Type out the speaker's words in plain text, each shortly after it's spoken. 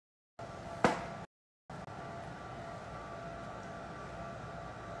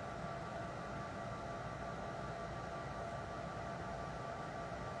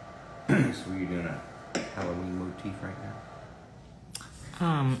So you're doing a Halloween motif right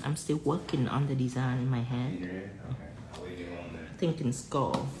now? I'm still working on the design in my head. In your head? Okay. I'll leave you alone then. Thinking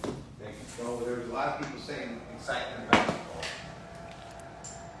skull. Thinking skull. There's a lot of people saying excitement about skull.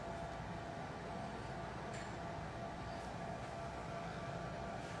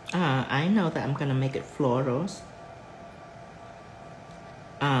 I know that I'm gonna make it florals.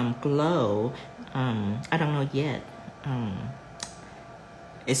 Glow. I don't know yet.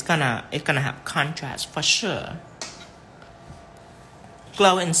 It's gonna have contrast for sure.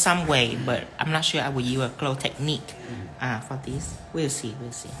 Glow in some way, but I'm not sure I will use a glow technique for this. We'll see.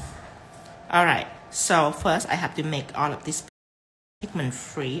 All right. So first, I have to make all of this pigment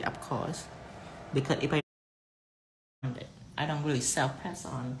free, of course, because if I don't really self press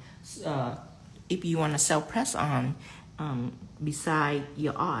on. If you want to self press on, beside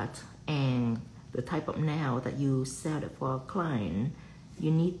your art and the type of nail that you sell it for a client,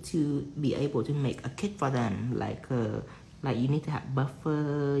 you need to be able to make a kit for them. Like you need to have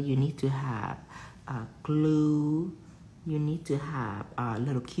buffer, you need to have glue, you need to have a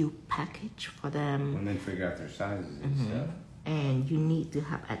little cute package for them. And then figure out their sizes and stuff. And you need to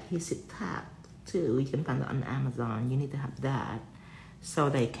have adhesive tab too. You can find that on Amazon. You need to have that, so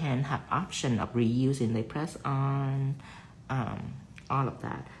they can have option of reusing. They press on, all of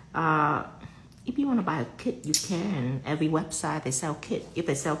that. If you want to buy a kit, you can. Every website they sell kit. If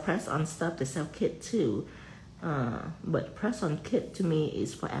they sell press on stuff, they sell kit too. But press on kit to me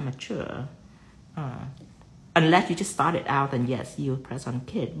is for amateur. Unless you just started out, then yes, you press on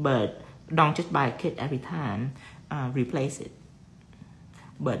kit. But don't just buy a kit every time. Replace it.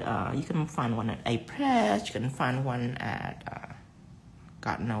 But you can find one at A Press. You can find one at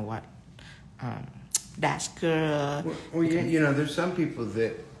God know what, Dash Girl. Well, yeah, there's some people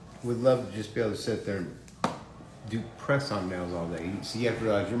that would love to just be able to sit there and do press on nails all day. So you have to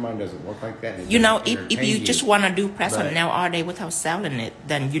realize your mind doesn't work like that. If you just want to do press on nail all day without selling it,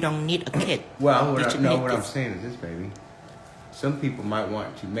 then you don't need a kit. Well, what I'm saying is this, baby. Some people might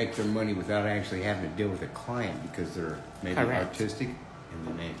want to make their money without actually having to deal with a client because they're maybe artistic and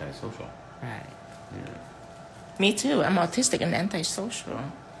then antisocial. Right. Yeah. Me too. I'm autistic and antisocial.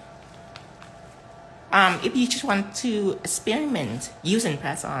 If you just want to experiment using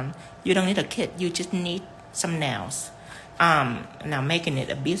press on, you don't need a kit. You just need some nails. Now making it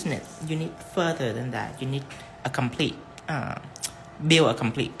a business, you need further than that. You need a complete, build a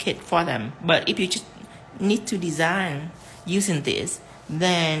complete kit for them. But if you just need to design using this,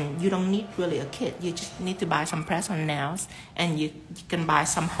 then you don't need really a kit. You just need to buy some press on nails, and you can buy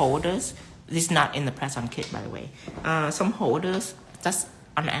some holders. This is not in the press on kit, by the way. Some holders that's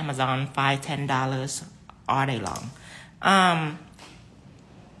on Amazon, $5-10 all day long.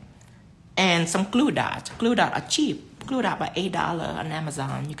 And some glue dots. Glue dots are cheap. Glue dot by $8 on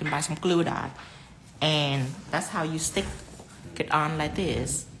Amazon. You can buy some glue dot, and that's how you stick it on like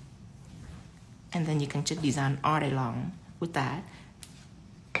this. And then you can just design all day long with that.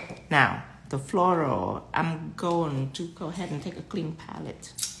 Now, the floral, I'm going to go ahead and take a clean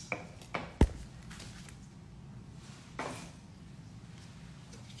palette.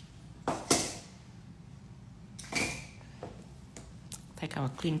 Take our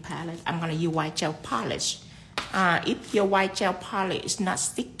clean palette. I'm going to use white gel polish. If your white gel polish is not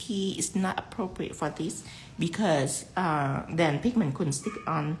sticky, it's not appropriate for this, because then pigment couldn't stick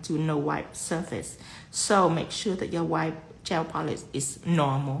on to no white surface. So make sure that your white gel polish is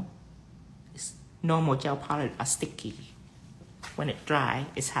normal. Normal gel polish are sticky. When it dry,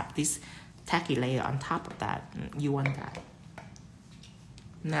 it's have this tacky layer on top of that. You want that.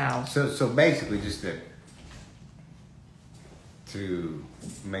 Now. So basically, just to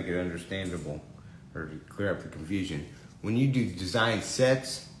make it understandable or to clear up the confusion, when you do design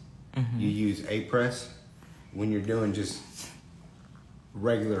sets, you use A press. When you're doing just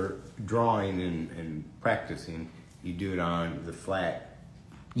regular drawing and practicing, you do it on the flat.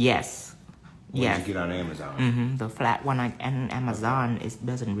 Yes. What you get on Amazon. The flat one on Amazon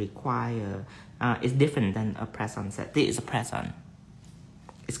doesn't require. It's different than a press-on set. This is a press-on.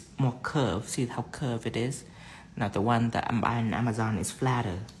 It's more curved. See how curved it is. Now the one that I'm buying on Amazon is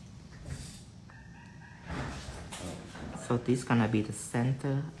flatter. So this is gonna be the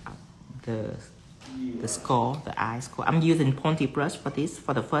center of the skull, the eye skull. I'm using pointy brush for this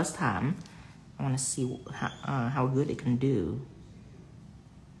for the first time. I want to see how good it can do.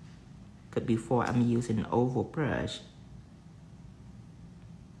 Because before I'm using an oval brush.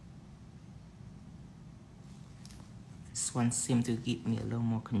 This one seems to give me a little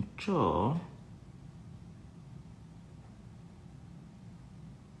more control.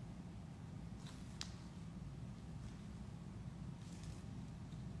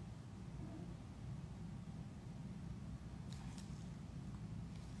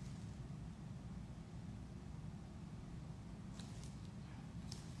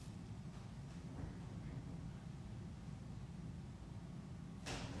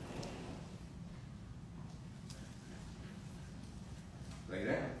 Lay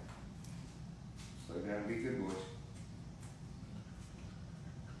down. Slow down and be good boys.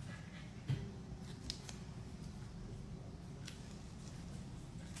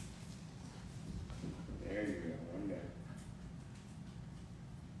 There you go. One down.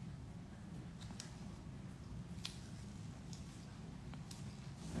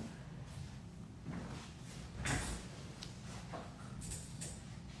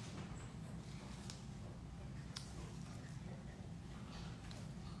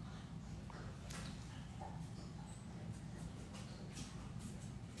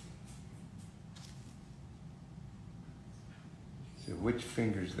 So which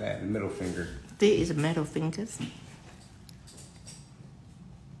finger's that? The middle finger. This is middle fingers.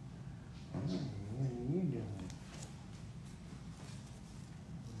 What are you doing?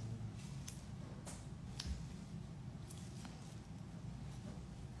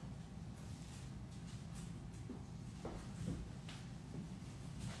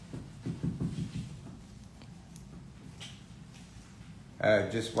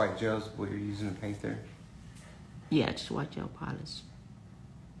 Just white gels, what you're using to paint there? Yeah, just white gel polish.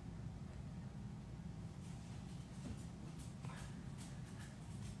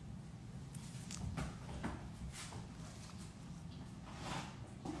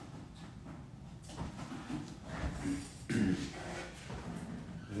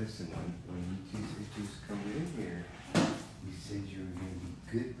 Listen, when you two sisters come in here, you said you were going to be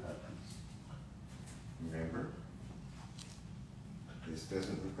good puppies. Remember? This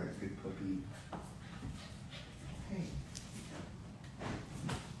doesn't look like a good puppy. Hey.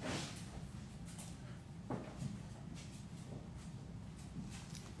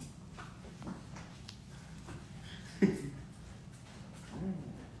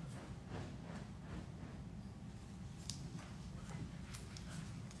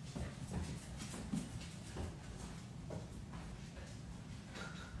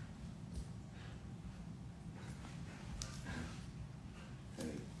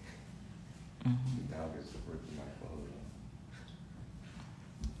 The dog is ripping my clothes off.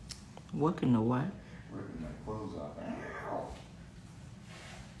 Working the what? Ripping my clothes off. Ow!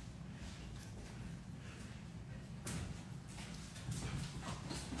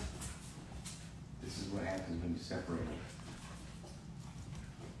 This is what happens when you separate them.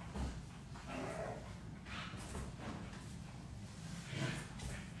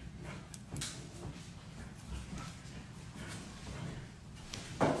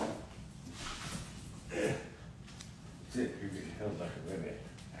 That's it, you're getting held like a rabbit.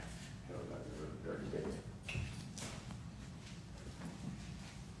 Held like a little dirty baby.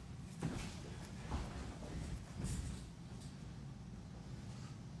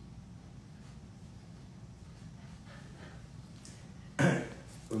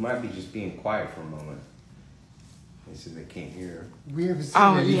 We might be just being quiet for a moment. They said they can't hear. We haven't seen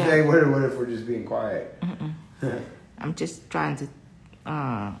anything. What if we're just being quiet? I'm just trying to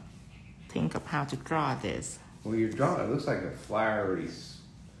think of how to draw this. Well, you're drawing. It looks like a flowery,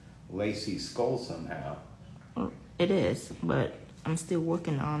 lacy skull somehow. Well, it is, but I'm still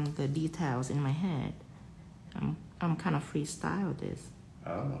working on the details in my head. I'm kind of freestyle this.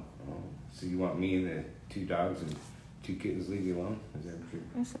 Oh, so you want me and the two dogs and two kittens leave you alone? Is that what you're...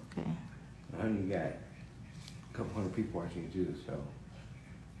 It's okay. Well, you got a couple hundred people watching you too, so...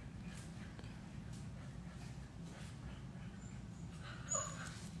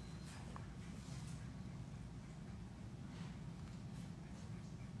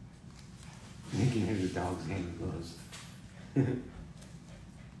 You can hear the dogs getting close. What?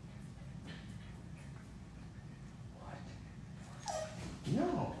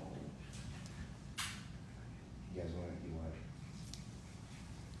 No. You guys want to do what?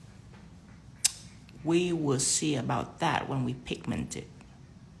 We will see about that when we pigment it.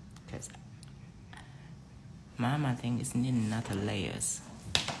 Because Mama thinks it's needing other layers.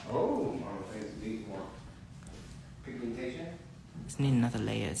 Oh, Mama thinks it needs more pigmentation? It's needing other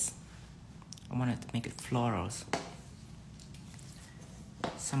layers. I wanted to make it florals.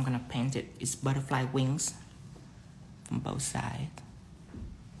 So I'm gonna paint it. It's butterfly wings from both sides.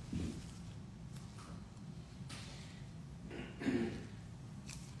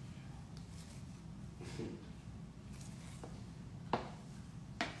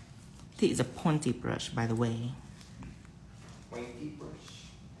 This is a pointy brush, by the way. Pointy brush.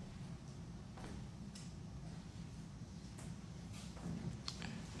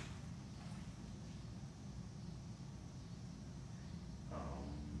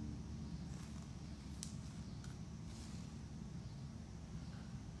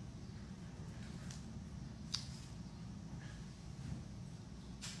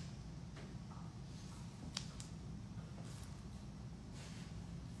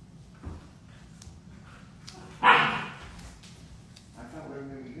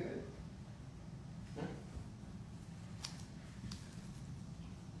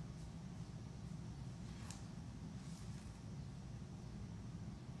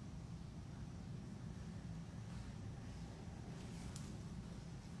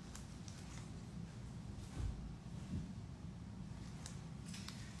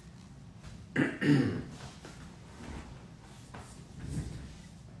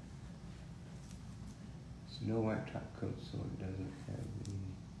 No white top coat, so it doesn't have the...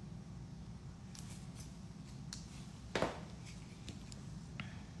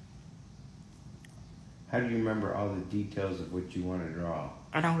 How do you remember all the details of what you want to draw?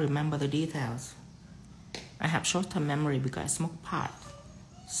 I don't remember the details. I have short-term memory because I smoke pot.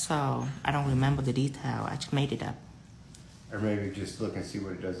 So I don't remember the detail. I just made it up. Or maybe just look and see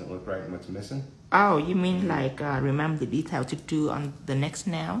what it doesn't look right and what's missing? Oh, you mean like remember the detail to do on the next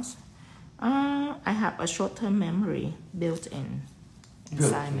nails? I have a short-term memory built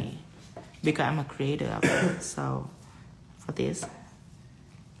inside me because I'm a creator of it. So for this,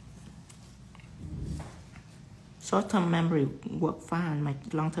 short-term memory work fine. My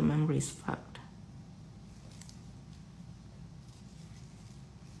long-term memory is fucked.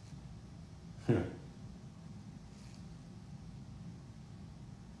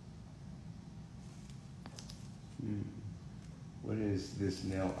 What is this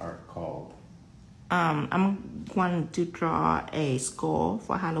nail art called? I'm going to draw a skull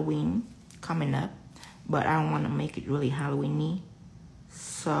for Halloween coming up, but I don't want to make it really Halloween-y.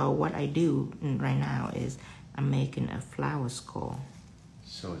 So what I do right now is I'm making a flower skull.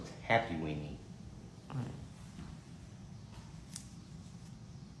 So it's happy weenie. Right.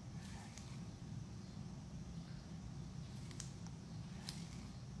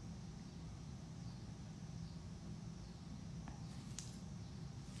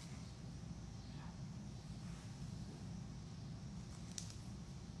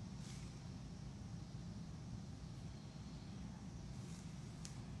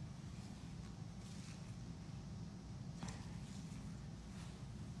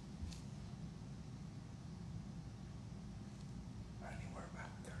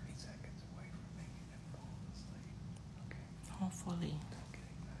 Hopefully.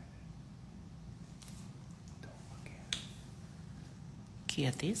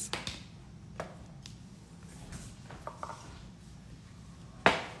 Clear this.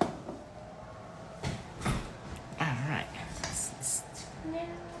 Alright.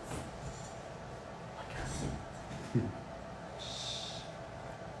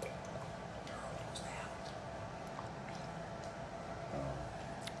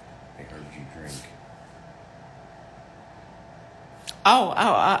 They heard you drink.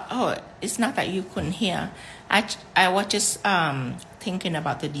 Oh, it's not that you couldn't hear. I was just thinking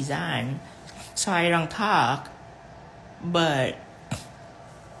about the design, so I don't talk. But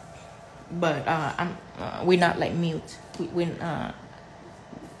we're not like mute.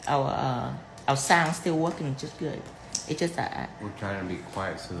 Our sound still working just good. It's just that we're trying to be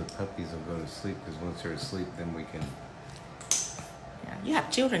quiet so the puppies will go to sleep, because once they're asleep, then we can you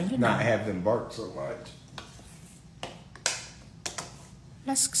have children, you not know. have them bark so much.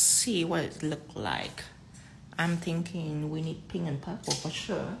 Let's see what it look like. I'm thinking we need pink and purple for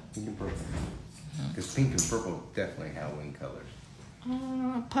sure. Pink and purple. Because pink and purple are definitely Halloween colors.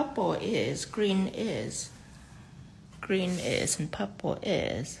 Purple is, green is, and purple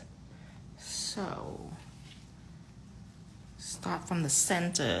is. So, start from the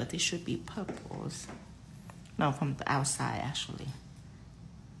center. This should be purples. No, from the outside actually.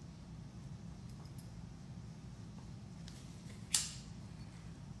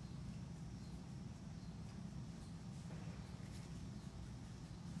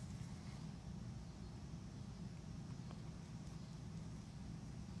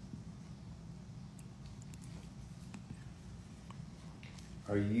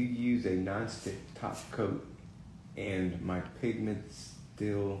 Or you use a non-stick top coat and my pigment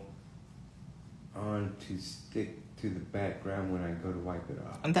still on to stick to the background when I go to wipe it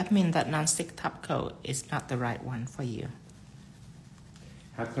off. And that means that non-stick top coat is not the right one for you.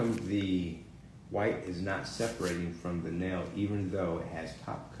 How come the white is not separating from the nail even though it has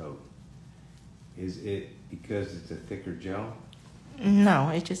top coat? Is it because it's a thicker gel? No,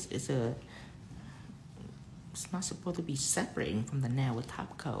 it's not supposed to be separating from the nail with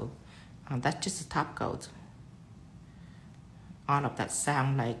top coat. That's just a top coat. All of that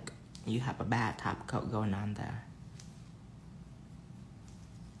sound like you have a bad top coat going on there.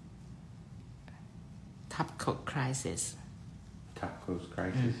 Top coat crisis. Top coat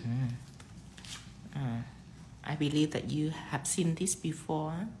crisis? I believe that you have seen this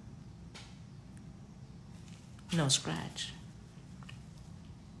before. No scratch.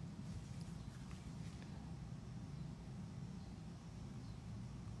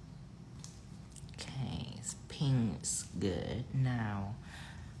 Pink's good. Now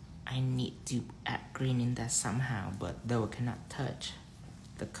I need to add green in there somehow, but though I cannot touch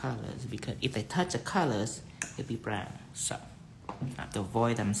the colors because if they touch the colors, it'll be brown. So I have to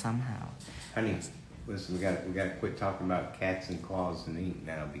avoid them somehow. Honey, listen, we gotta quit talking about cats and claws and ink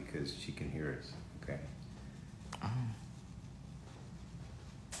now because she can hear us. Okay. Oh.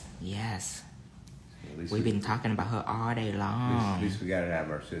 Yes. We've been talking about her all day long. At least we got it out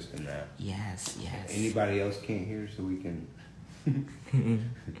of our system now. Yes, yes. Anybody else can't hear, so we can.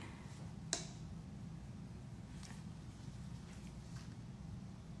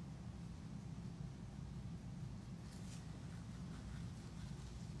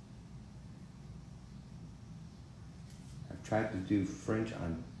 I've tried to do French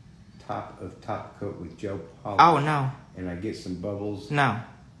on top of top coat with gel polish. Oh, no. And I get some bubbles. No.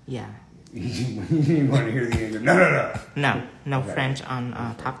 Yeah. You want to hear the end? No. Okay. French on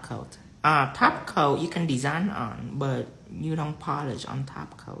top coat. Top coat you can design on, but you don't polish on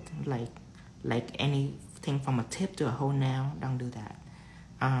top coat. Like anything from a tip to a whole nail, don't do that.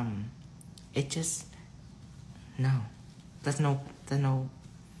 It just no. There's no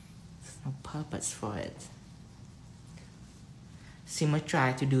purpose for it. She must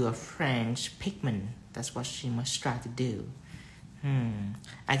try to do a French pigment. That's what she must try to do.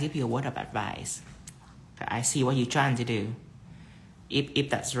 I give you a word of advice. I see what you're trying to do. If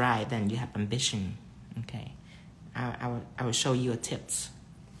that's right, then you have ambition. Okay, I will show you a tips.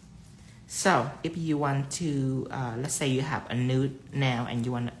 So if you want to, let's say you have a nude nail and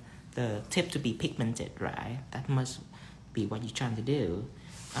you want the tip to be pigmented, right? That must be what you're trying to do.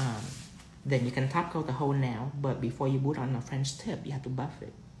 Then you can top coat the whole nail, but before you put on a French tip, you have to buff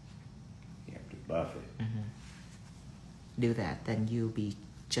it. You have to buff it. Mm-hmm. Do that, then you'll be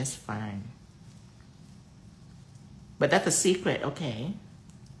just fine. But that's a secret, okay?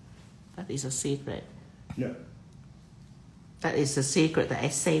 That is a secret. No. That is a secret that I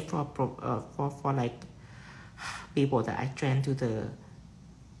say for like people that I train to the.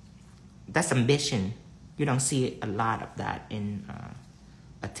 That's ambition. You don't see a lot of that in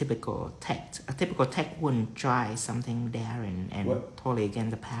a typical tech. A typical tech wouldn't try something daring and totally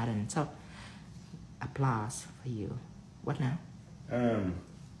against the pattern. So, applause for you. What now?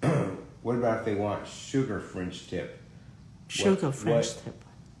 What about if they want sugar French tip? Sugar French tip.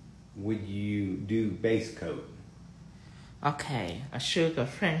 Would you do base coat? Okay, a sugar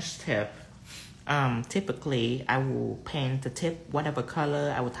French tip. Typically, I will paint the tip whatever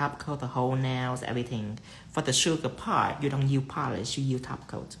color. I will top coat the whole nails, everything. For the sugar part, you don't use polish, you use top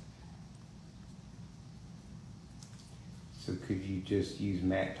coat. So could you just use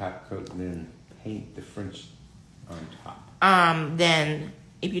matte top coat and then paint the French on top? Then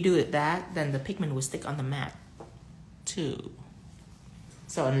if you do it that, then the pigment will stick on the mat too.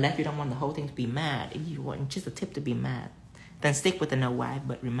 So unless you don't want the whole thing to be matte, if you want just the tip to be matte, then stick with the no white,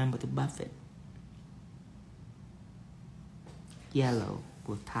 but remember to buff it. Yellow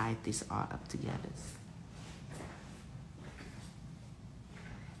will tie this all up together.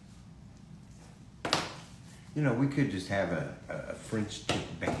 You know, we could just have a French tip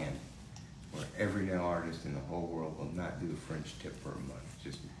ban where every nail artist in the whole world will not do a French tip for a month.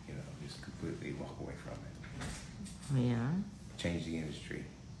 Just, you know, just completely walk away from it. Yeah. Change the industry.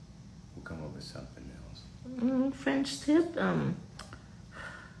 We'll come up with something else. French tip.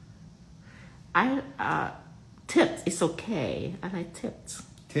 Tips is okay. I like tips.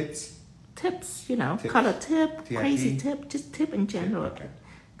 Tips? Tips, you know, tips. Color tip, T-I-P? crazy tip, just tip in general. Okay.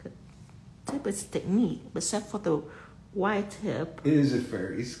 Tip is technique, but except for the white tip. It is a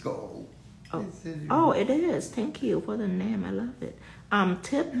fairy skull. Oh, it is. Thank you for the name. I love it.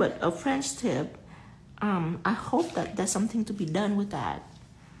 Tip, but a French tip. I hope that there's something to be done with that,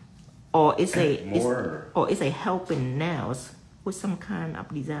 or is a helping nails with some kind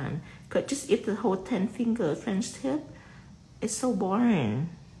of design. Cause just if the whole 10-finger French tip, it's so boring.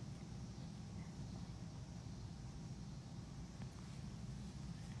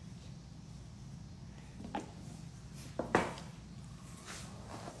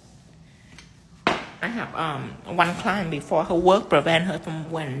 I have one client before, her work prevent her from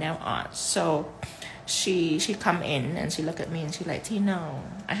wearing nail art, so she come in and she look at me and she like, Tino,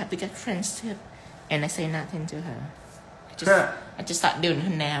 I have to get French tip, and I say nothing to her. I just start doing her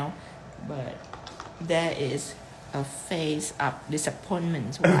nail, but there is a face of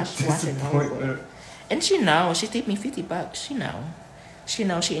disappointment watching over. And she knows, she tipped me $50. She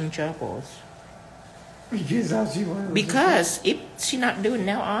knows she in trouble. Because if she not doing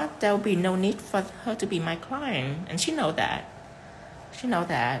nail art, there will be no need for her to be my client, and she know that.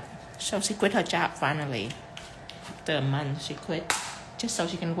 So she quit her job finally. After a month, she quit just so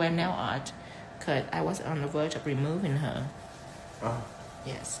she can wear nail art. Cause I was on the verge of removing her. Oh.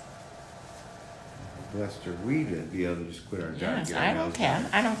 Yes. Blessed her, we to be able to just quit our job. Yes, I don't care.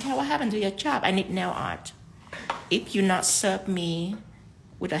 I don't care what happened to your job. I need nail art. if you not serve me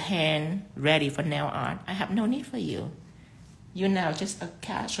with a hand ready for nail art, I have no need for you. You're now just a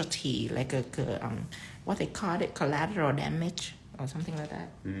casualty, like a what they call it, collateral damage or something like that.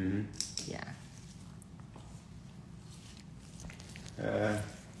 Mm-hmm. Yeah.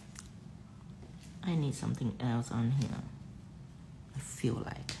 I need something else on here. I feel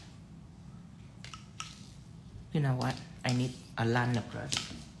like. You know what? I need a liner brush.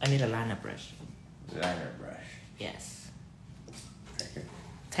 Liner brush. Yes. Okay.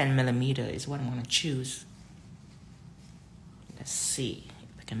 10 millimeter is what I'm gonna choose. Let's see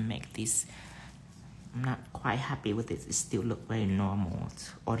if I can make this. I'm not quite happy with it. It still look very normal.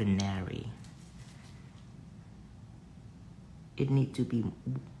 It's ordinary. It needs to be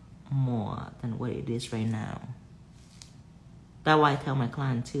more than what it is right now. That's why I tell my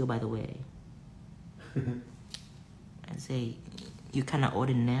client too, by the way. I say, you're kind of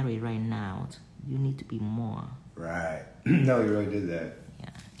ordinary right now. You need to be more. Right. No, you really did that. Yeah.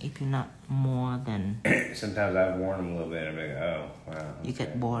 If you're not more than... Sometimes I've worn them a little bit. I'm like, oh, wow. Okay. You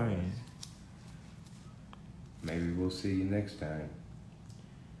get boring. Maybe we'll see you next time.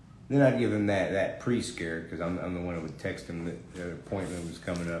 Then I'd give him that pre-scare, because I'm the one that would text him that the appointment was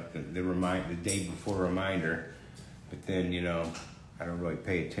coming up, the day before reminder. But then, you know, I don't really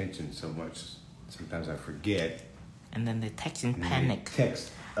pay attention so much. Sometimes I forget. And then they text in panic.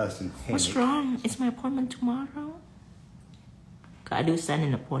 Text us in panic. What's wrong? Is my appointment tomorrow? I do send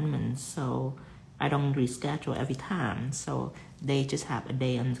in appointments, so I don't reschedule every time. So they just have a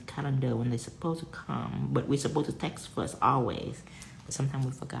day on the calendar when they're supposed to come. But we're supposed to text first always. But sometimes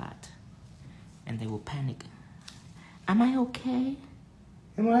we forgot. And they will panic. Am I okay?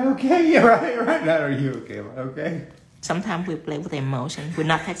 Am I okay? Yeah, right now. Are you okay? Am I okay? Sometimes we play with emotions. We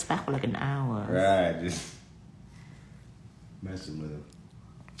not text back for like an hour. Right, just messing with them.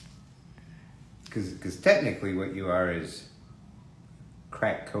 Because technically what you are is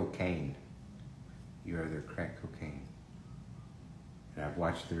crack cocaine. You are their crack cocaine. And I've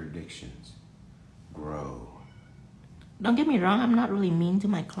watched their addictions grow. Don't get me wrong, I'm not really mean to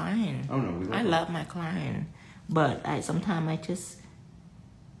my client. Oh no, I love my client. But sometimes I just...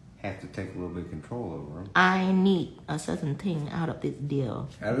 have to take a little bit of control over them. I need a certain thing out of this deal.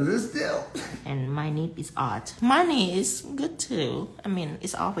 Out of this deal? And my need is art. Money is good too. I mean,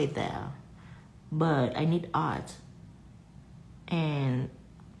 it's always there. But I need art. And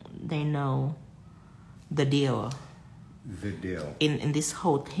they know the deal. The deal. In this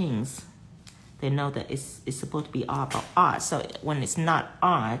whole things, they know that it's supposed to be all about art. So when it's not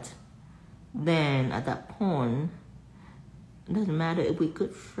art, then at that point, it doesn't matter if we're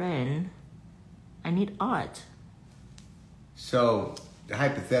good friends. I need art. So, the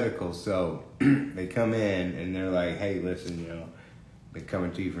hypothetical, so they come in and they're like, hey, listen, you know, been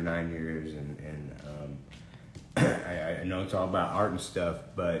coming to you for 9 years and I know it's all about art and stuff,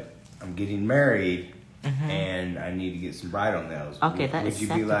 but I'm getting married and I need to get some bridal nails. Okay, that is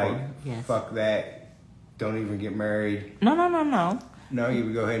acceptable. Would you be like, yes. Fuck that, don't even get married? No. No, you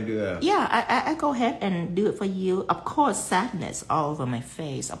would go ahead and do a... Yeah, I go ahead and do it for you. Of course, sadness all over my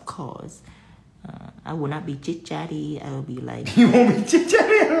face, of course. I will not be chit-chatty. I will be like... You won't be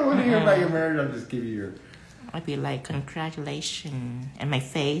chit-chatty? I don't want to hear about your marriage. I'll just give you your... I'll be like, congratulations. And my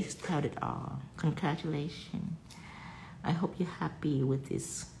face told it all. Congratulations. I hope you're happy with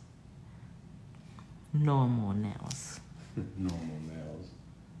this normal nails. Normal nails.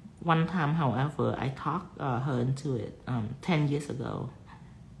 One time, however, I talked her into it 10 years ago.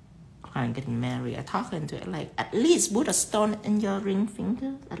 Client getting married. I talked her into it like, at least put a stone in your ring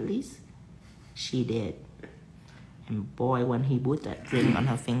finger, at least. She did. And boy, when he put that ring on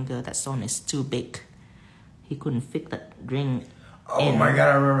her finger, that stone is too big. He couldn't fit that ring. Oh my God,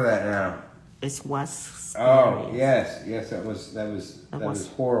 I remember that now. It was scary. Oh, yes, that was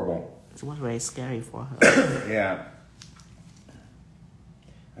horrible. It was very scary for her. Yeah.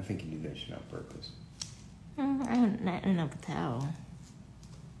 I think you did that shit on purpose. I never tell.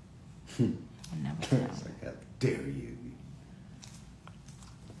 I never tell. It's like, how dare you?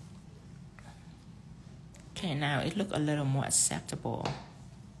 Okay, now it looks a little more acceptable.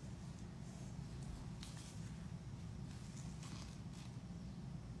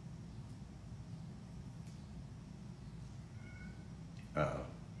 Uh-oh.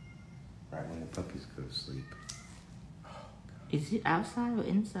 Right when the puppies go to sleep. Is it outside or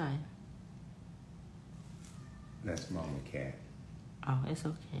inside? That's Mama Cat. Oh, it's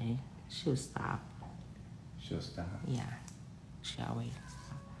okay. She'll stop. She'll stop? Yeah. She always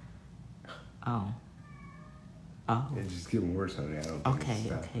stop. Oh. It's just getting worse, honey. I don't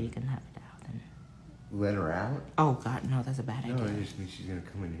think Okay, you can have it out then. Let her out? Oh, God, no, that's a bad idea. No, I just think she's going to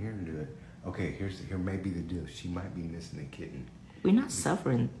come in here and do it. Okay, here may be the deal. She might be missing a kitten. We're not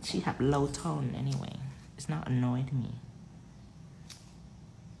suffering. She have low tone anyway. It's not annoying me.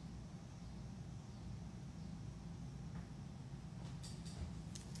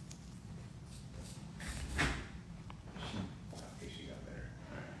 She got better.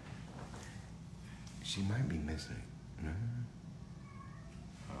 She might be missing it. No.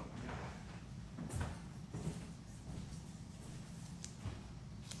 Oh, no.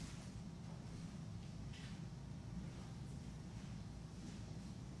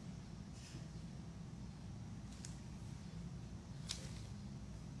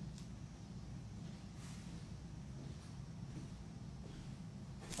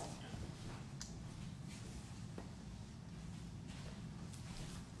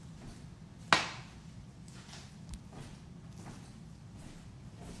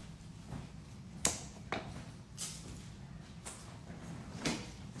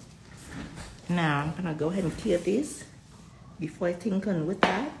 Now I'm gonna go ahead and clear this before I tinker with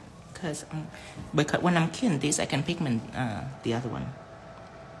that, because when I'm clearing this, I can pigment the other one.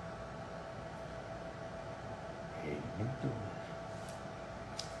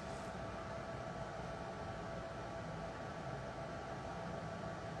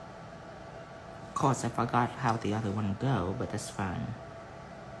 Of course, I forgot how the other one go, but that's fine.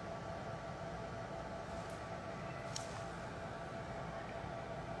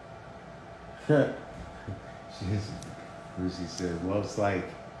 Lucy said, well, it's like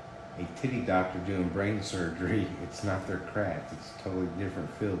a titty doctor doing brain surgery. It's not their craft. It's a totally different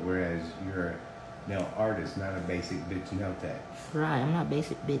field, whereas you're a nail artist, not a basic bitch nail tech. Right, I'm not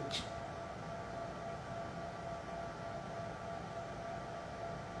basic bitch.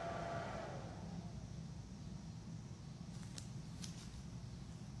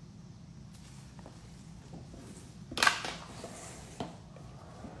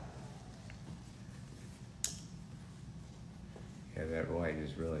 Yeah, that white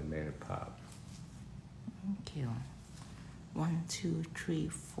has really made it pop. Thank you. 1, 2, 3,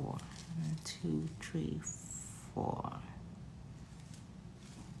 4. 1, 2, 3, 4.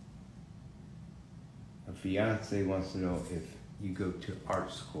 A fiance wants to know if you go to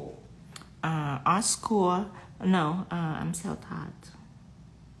art school. Art school? No, I'm self-taught.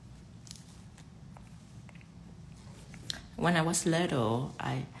 When I was little,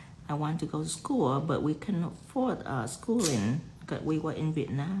 I wanted to go to school, but we couldn't afford schooling because we were in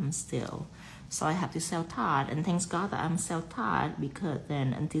Vietnam still. So I have to self-taught, and thanks God that I'm self-taught, because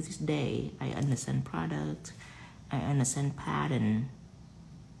then until this day, I understand product, I understand pattern.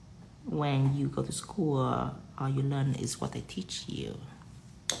 When you go to school, all you learn is what they teach you.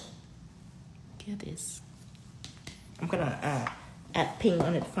 Look at this. I'm gonna add pink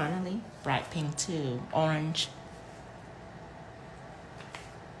on it finally. Bright pink too. Orange.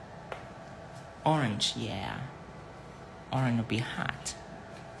 Orange, yeah. Orange will be hot.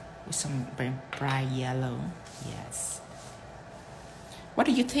 With some very bright yellow. Yes. What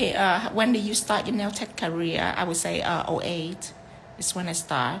do you think? When did you start your nail tech career? I would say 08 is when I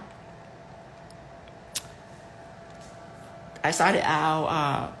start. I started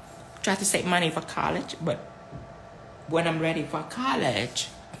out trying to save money for college, but when I'm ready for college,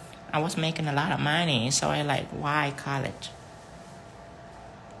 I was making a lot of money, so I like, why college?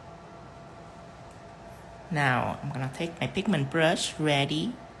 Now I'm gonna take my pigment brush,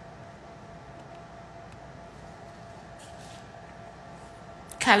 ready.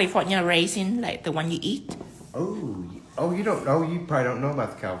 California raisin, like the one you eat. Oh, you don't know? You probably don't know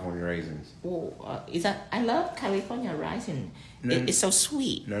about the California raisins. Oh, is that? I love California raisin. It's so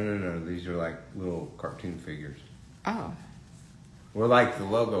sweet. No. These are like little cartoon figures. Oh. We're like the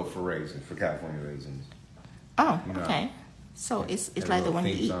logo for raisins, for California raisins. Oh, okay. So it's like the one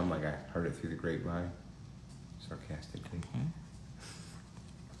you eat. Song, like I heard it through the grapevine, sarcastically. Okay.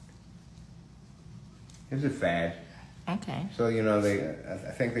 It was a fad. Okay. So, you know,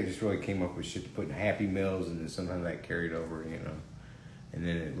 I think they just really came up with shit to put in Happy Meals, and then sometimes that carried over, you know. And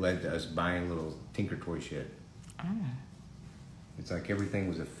then it led to us buying little Tinker Toy shit. Oh. It's like everything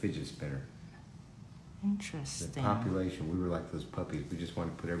was a fidget spinner. Interesting. The population, we were like those puppies. We just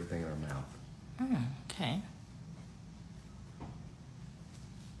wanted to put everything in our mouth. Oh, okay.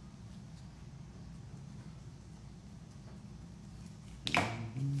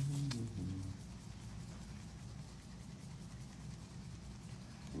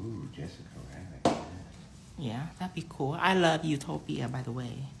 Ooh, Jessica Rabbit. Yeah, that'd be cool. I love Utopia, by the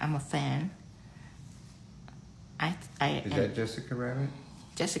way. I'm a fan. Is that Jessica Rabbit?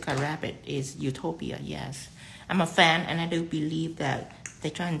 Jessica Rabbit is Utopia, yes. I'm a fan, and I do believe that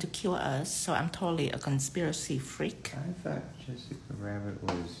they're trying to kill us, so I'm totally a conspiracy freak. I thought Jessica Rabbit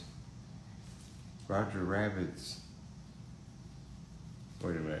was Roger Rabbit's.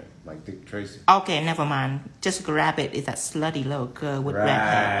 Wait a minute, like Dick Tracy. Okay, never mind. Just Rabbit is that slutty little girl with red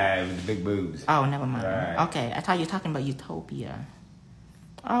hair. Right, with the big boobs. Oh, never mind. Right. Okay, I thought you were talking about Utopia.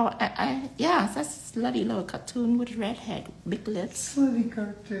 Oh, yeah, that's a slutty little cartoon with red hair, big lips. Slutty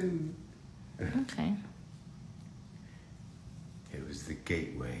cartoon. Okay. It was the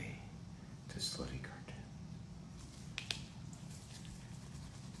gateway to slutty cartoon.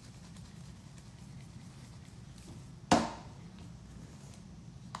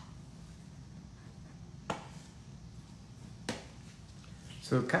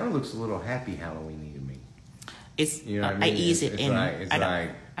 So it kind of looks a little happy Halloween-y to me. It's, You know what I I mean? ease it It's in. like- it's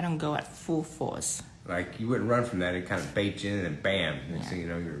like- I don't go at full force. Like, you wouldn't run from that. It kind of baits you in and bam. Next thing you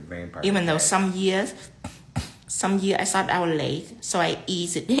know, you're a vampire. Even though some years I thought I was late, so I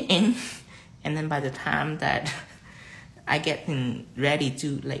ease it in. And then by the time that I get ready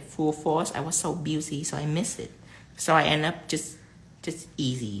to like full force, I was so busy, so I miss it. So I end up just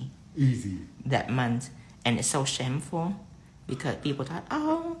easy that month. And it's so shameful because people thought,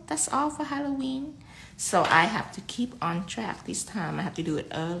 oh, that's all for Halloween. So I have to keep on track this time. I have to do it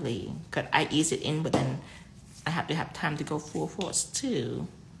early because I ease it in, but then I have to have time to go full force too.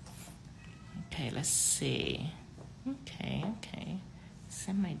 Okay, let's see. Okay.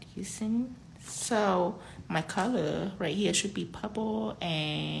 Semi-decent. So my color right here should be purple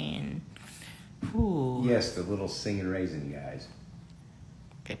and... Ooh. Yes, the little singing raisin guys.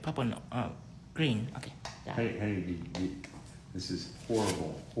 Okay, purple, no, green. Okay. Honey, this is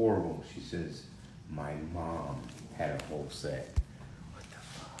horrible. She says, my mom had a whole set. What the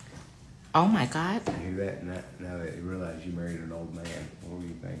fuck? Oh my God. I hear that now that you realize you married an old man. What were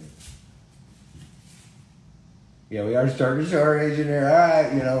you thinking? Yeah, we are starting to show our age in there. All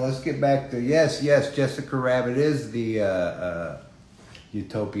right, let's get back to, yes, Jessica Rabbit is the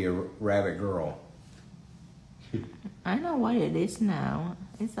Utopia Rabbit girl. I know what it is now.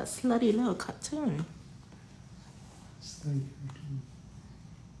 It's a slutty little cartoon.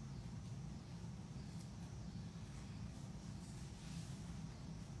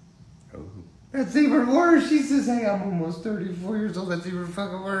 Oh, that's even worse. She says, hey, I'm almost 34 years old. That's even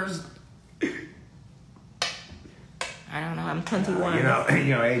fucking worse. I don't know. I'm 21.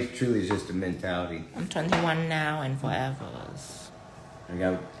 Age truly is just a mentality. I'm 21 now and forever. I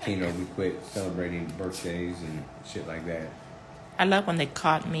got we quit celebrating birthdays and shit like that. I love when they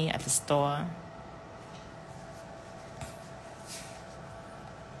caught me at the store.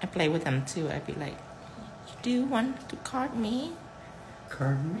 I play with them too. I'd be like, do you want to card me?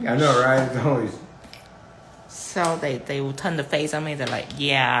 Card me? I know, right? It's always... So they will turn the face on me. They're like,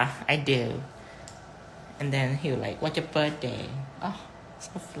 yeah, I do. And then he'll like, what's your birthday? Oh,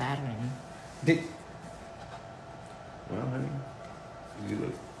 so flattering. Well, honey, you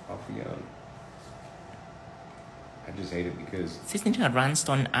look awful young. I just hate it because... She's into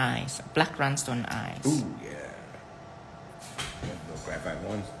rhinestone eyes, black rhinestone eyes. Ooh, yeah. Those graphite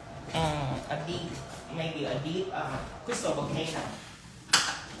ones. Maybe a deep crystal volcano.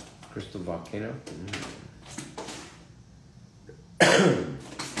 Crystal volcano?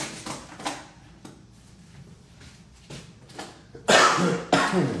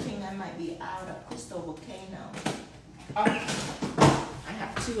 I think I might be out of crystal volcano. Oh, I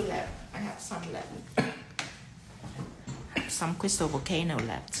have two left. I have some left. Some crystal volcano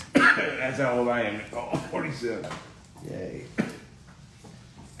left. That's how old I am, Nicole. 47. Yay.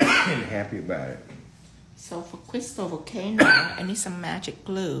 I'm happy about it. So for crystal volcano, I need some magic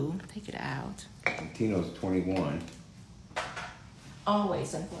glue. Take it out. Tino's 21.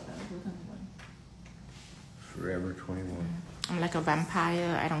 Always and forever. Forever 21. I'm like a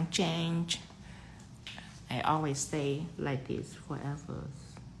vampire. I don't change. I always stay like this forever.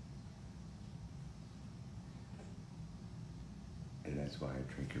 And that's why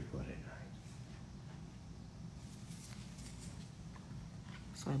I drink your blood at night.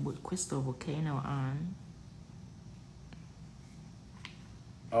 So I put crystal volcano on.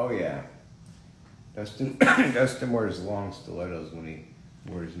 Oh, yeah. Dustin wears long stilettos when he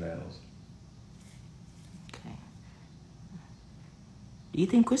wears nails. Okay. Do you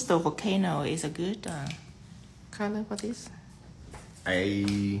think crystal volcano is a good color for this?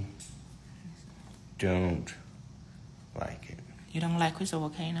 I don't like it. You don't like crystal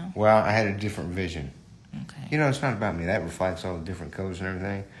volcano? Well, I had a different vision. Okay. It's not about me. That reflects all the different colors and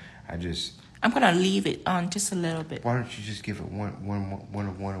everything. I'm gonna leave it on just a little bit. Why don't you just give it one of one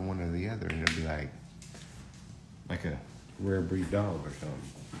and one of the other, and it'll be like a rare breed dog or something.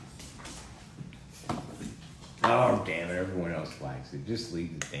 Oh, damn it. Everyone else likes it. Just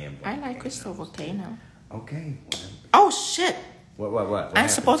leave the damn I like crystal volcano. Okay. Oh, shit. What I'm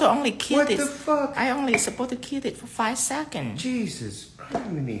supposed to only kill what it. What the fuck? I only supposed to kill it for 5 seconds. Jesus,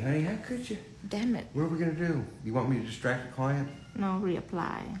 me, honey. How could you? Damn it. What are we gonna do? You want me to distract the client? No,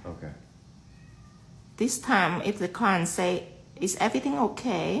 reapply. Okay. This time, if the client say, is everything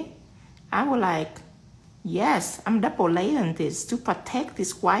okay? I will like, yes, I'm double layering this to protect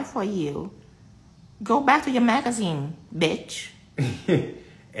this white for you. Go back to your magazine, bitch.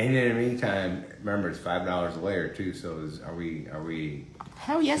 And in the meantime, remember it's $5 a layer too. So are we?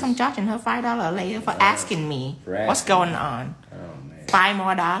 Hell yes, I'm charging her $5 a layer for asking me what's going on. Oh man. $5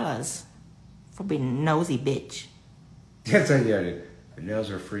 more for being nosy, bitch. That's how you do. The nails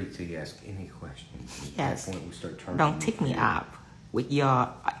are free till you ask any questions. Yes. At that point, we start charging. Don't tick me up with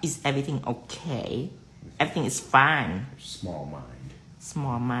your, is everything okay? Everything is fine. Small mind.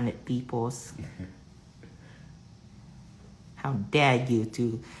 Small-minded peoples. How dare you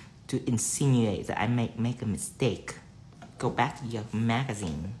to insinuate that I make a mistake? Go back to your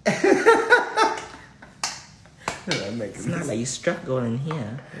magazine. It's not like you struggle in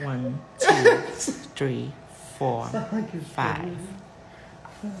here. 1, 2, 3, 4, 5.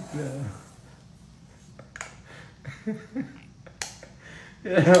 No.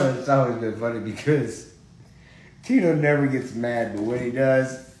 It's always been funny because Tino never gets mad, but when he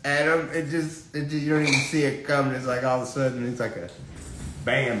does, Adam, it just you don't even see it coming. It's like all of a sudden it's like a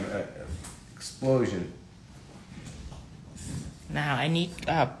bam, explosion. Now I need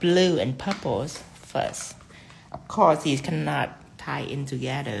blue and purples first. Of course, these cannot tie in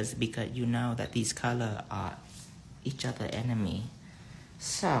together because you know that these colors are each other enemy.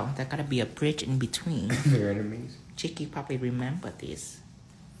 So there gotta be a bridge in between. They're enemies. Chicky probably remember this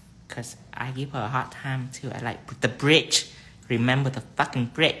because I give her a hard time too. I like the bridge. Remember the fucking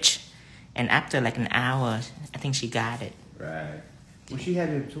bridge. And after like an hour, I think she got it. Right. Well, she had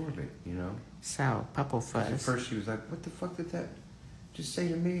to absorb it, you know. So purple first. At first she was like, what the fuck did that just say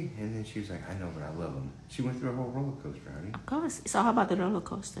to me? And then she was like, I know, but I love him. She went through a whole roller coaster, honey. Of course, it's all about the roller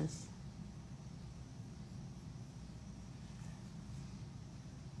coasters.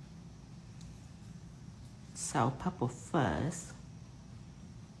 So purple first.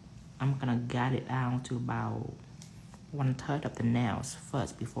 I'm gonna guide it down to about 1/3 of the nails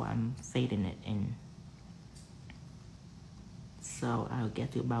first before I'm fading it in. So I'll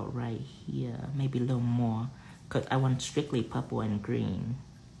get to about right here, maybe a little more, because I want strictly purple and green.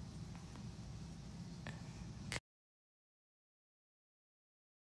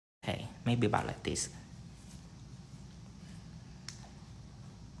 Okay, maybe about like this.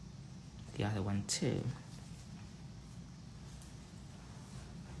 The other one too.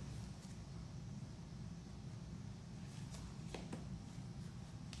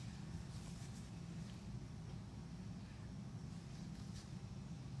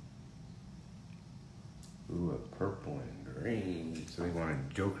 Ooh, a purple and green. So they wanted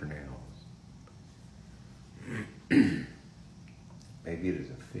Joker nails. Maybe it is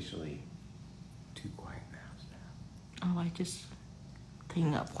officially 2 quiet nails now. Oh, I just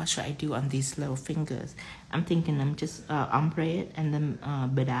think of what should I do on these little fingers. I'm thinking I'm just ombre it and then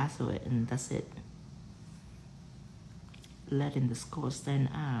bedazzle it, and that's it. Letting the skull stand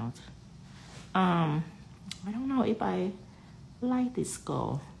out. I don't know if I like this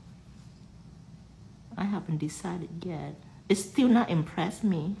skull. I haven't decided yet. It's still not impressed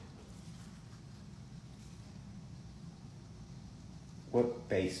me. What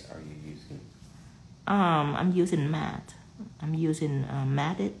base are you using? I'm using matte. I'm using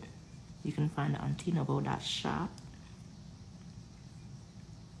matted. You can find it on tinovo.shop.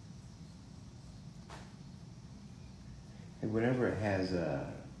 And whenever it has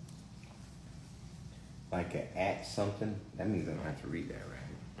a like a at something, that means I don't have to read that,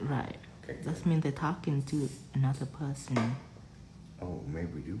 right? Right. Okay, good. That means they're talking to another person. Oh,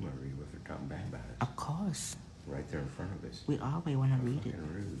 maybe we do want to read what they're talking bad about us. Of course. Right there in front of us. We always want to read it.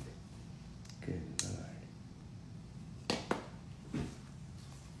 Fucking rude. Good Lord.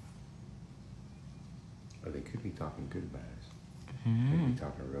 Or they could be talking good about us. They could be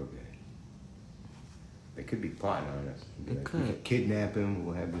talking real good. They could be plotting on us. They We could. could kidnap him.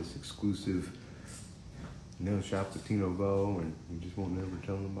 We'll have this exclusive nail shop with Tino Vo, and we just won't never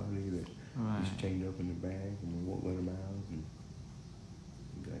tell nobody that Right. he's chained up in the bag, and we won't let him out. And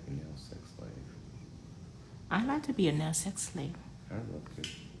he'll be like a nail sex slave. I like to be a nail sex slave. I'd love to.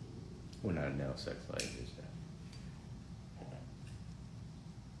 We're not a nail sex slave, is that?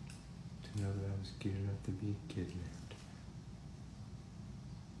 To know that I was good enough to be kidnapped.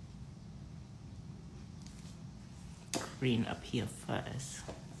 Green up here first.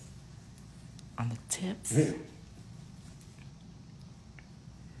 On the tips.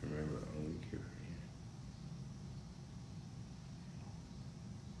 Remember, only cure.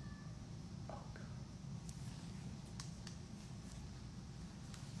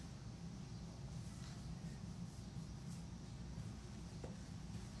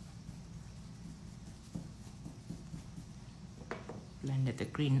 Blended the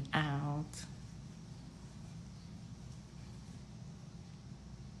green out.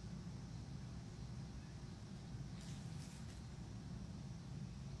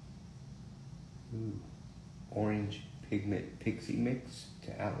 Ooh. Orange pigment pixie mix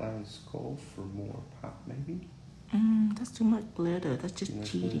to outline skull for more pop, maybe? That's too much glitter. That's just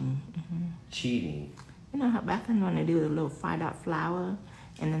cheating. Cheating. You know how back then when they do the little 5-dot flower,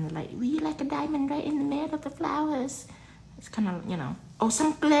 and then they're like, "Will you like a diamond right in the middle of the flowers?" It's kind of, you know. Oh,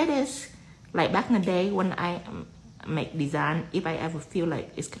 some glitters. Like back in the day when I make design, if I ever feel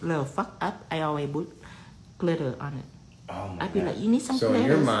like it's a little fucked up, I always put glitter on it. Oh my I'd be God. like, "You need some so glitters."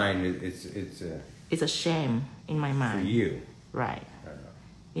 in your mind, It's a shame in my mind. for you. Right.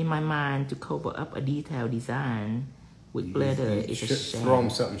 In my mind, to cover up a detailed design with glitter is a shame. Throw them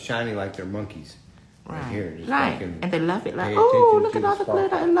something shiny like they're monkeys. Right. Here, just right. fucking And they love it. Like, pay oh, attention look to at the all the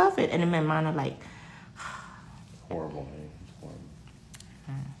glitter. I sparkle. love it. And in my mind, I'm like, Horrible, man. It's horrible.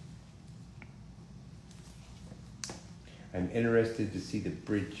 I'm interested to see the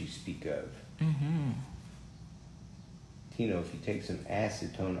bridge you speak of. Tino, if you take some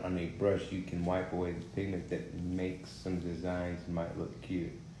acetone on a brush, you can wipe away the pigment that makes some designs might look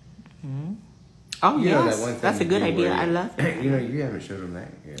cute. oh, You know yes. that one thing That's a you good do idea. where I love it. You know, you haven't showed them that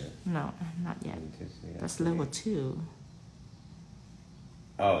yet. No, not yet. That's level 2.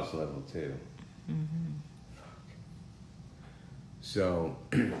 Oh, it's level 2. So,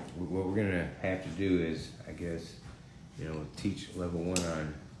 what we're gonna have to do is, I guess, you know, teach level 1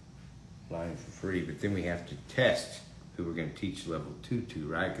 online for free, but then we have to test who we're gonna teach level 2 to,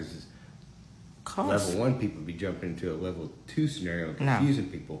 right? Because level 1 people be jumping into a level 2 scenario and confusing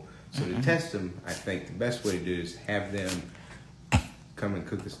people. So to test them, I think the best way to do is have them come and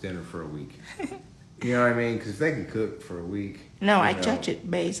cook us dinner for a week. You know what I mean? Because if they can cook for a week. No, I judge it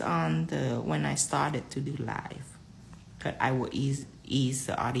based on when I started to do live. But I will ease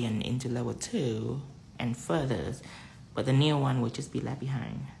the audience into level 2 and further. But the new one will just be left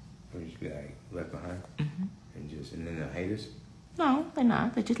behind. We'll just be like left behind? And then they'll hate us? No, they're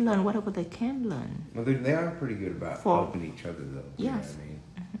not. They just learn whatever they can learn. Well, they are pretty good about helping each other, though. You know what I mean?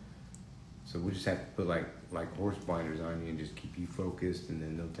 So we just have to put like horse blinders on you and just keep you focused, and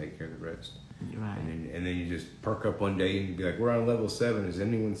then they'll take care of the rest. Right. And then you just perk up one day and you be like, "We're on level 7. Is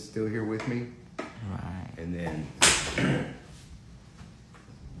anyone still here with me?" Right. And then.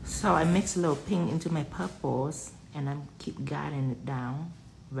 So I mix a little pink into my purples, and I keep guiding it down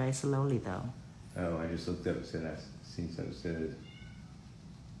very slowly, though. Oh, I just looked up and said I seen something that says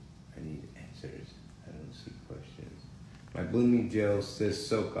I need answers. I don't see questions. My blooming gel says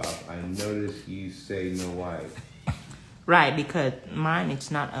soak off. I notice you say no wipe. Right, because mine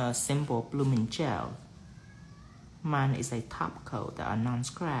is not a simple blooming gel. Mine is a top coat that are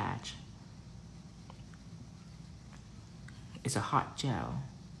non-scratch. It's a hot gel.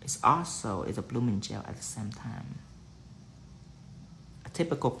 It's also a blooming gel at the same time. A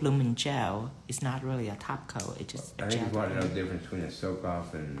typical blooming gel is not really a top coat. It's just a I gel. think you want to know the difference between a soak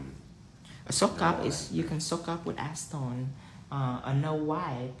off and a soak up is you can soak up with acetone. A no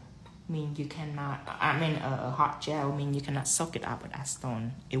wipe mean you cannot. I mean a hot gel mean you cannot soak it up with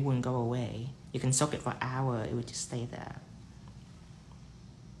acetone. It wouldn't go away. You can soak it for an hour. It would just stay there.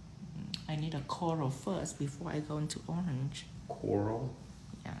 I need a coral first before I go into orange. coral.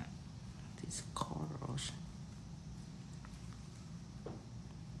 Yeah, these corals.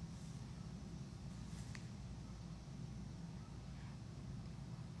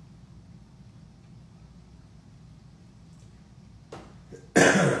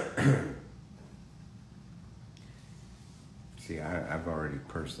 See, I've already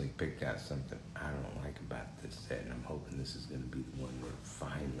personally picked out something I don't like about this set, and I'm hoping this is going to be the one that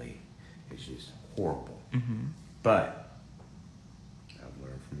finally is just horrible. But I've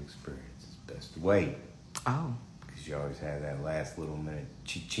learned from experience, it's best to wait. Oh. Because you always have that last little minute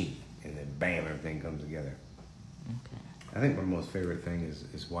chi-ching, and then bam, everything comes together. Okay. I think my most favorite thing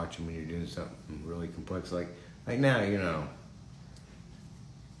is watching when you're doing something really complex. Like now, you know,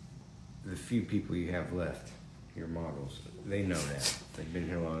 the few people you have left, your models, they know that. They've been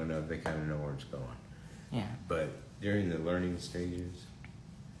here long enough, they kind of know where it's going. Yeah. But during the learning stages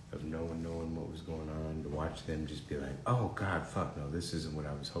of knowing what was going on, to watch them just be like, oh God, fuck no, this isn't what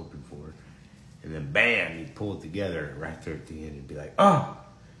I was hoping for. And then bam, you pull it together right there at the end and be like, oh!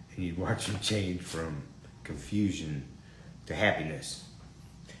 And you'd watch them change from confusion to happiness.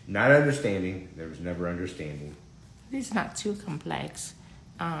 Not understanding, there was never understanding. It's not too complex.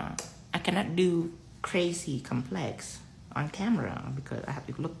 I cannot do crazy complex on camera because I have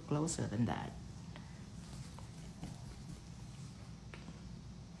to look closer than that.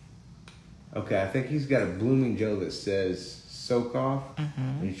 Okay, I think he's got a blooming gel that says soak off,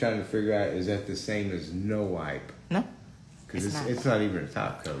 and you're trying to figure out, is that the same as no wipe? No. Because it's not even a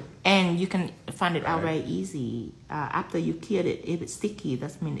top coat. And you can find it out very easy. After you cured it, if it's sticky,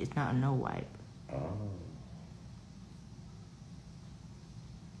 that means it's not a no wipe. Oh.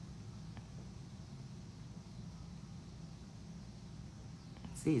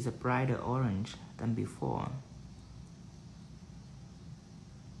 See, it's a brighter orange than before.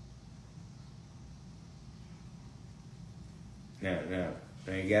 Now,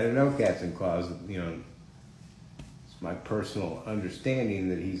 you gotta know, Captain Claus, you know, it's my personal understanding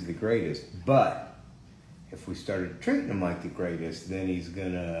that he's the greatest. But if we started treating him like the greatest, then he's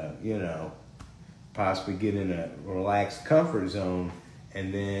gonna, you know, possibly get in a relaxed comfort zone,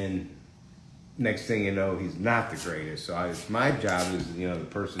 and then next thing you know, he's not the greatest. So it's my job as, you know, the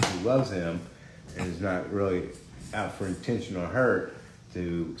person who loves him and is not really out for intentional hurt,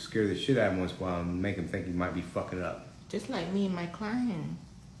 to scare the shit out of him once in a while and make him think he might be fucking up. Just like me and my client,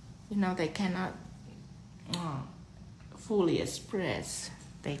 you know, they cannot fully express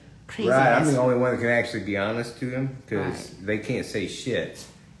they craziness. Right, I'm the only one that can actually be honest to them, because they can't say shit.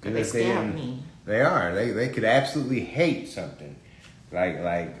 Because they stare at me. They are. They could absolutely hate something. Like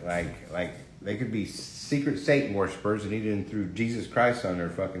they could be secret Satan worshippers and even threw Jesus Christ on their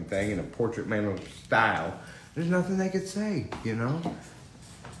fucking thing in a portrait manual style. There's nothing they could say, you know?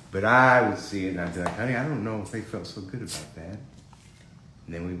 But I would see it and I'd be like, honey, I don't know if they felt so good about that.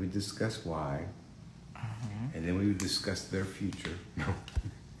 And then we would discuss why. And then we would discuss their future.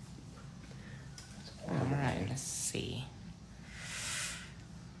 All right, let's see.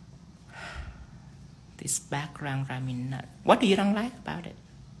 This background ramen nut. What do you don't like about it?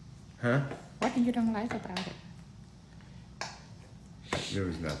 Huh? What do you don't like about it? There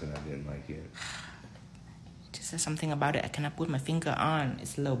was nothing I didn't like yet. Just something about it I cannot put my finger on.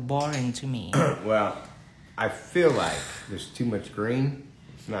 It's a little boring to me. Well, I feel like there's too much green.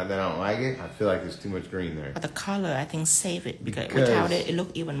 It's not that I don't like it. I feel like there's too much green there. But the color, I think, save it. Because without it, it look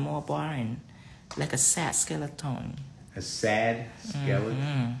even more boring. Like a sad skeleton. A sad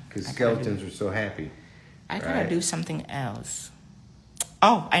skeleton? Because skeletons are so happy. I gotta do something else.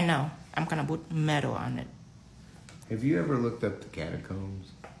 Oh, I know. I'm gonna put metal on it. Have you ever looked up the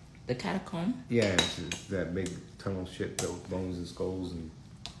catacombs? The catacomb? Yeah, it's that big tunnel shit filled with bones and skulls, and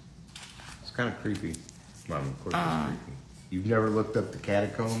it's kind of creepy. Mom, of course it's creepy. You've never looked up the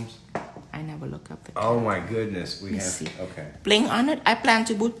catacombs? I never look up the Oh my goodness, we have see. Okay. Bling on it. I plan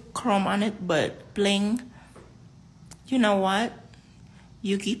to put chrome on it, but bling. You know what?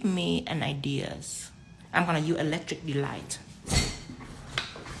 You give me an ideas. I'm gonna use electric delight.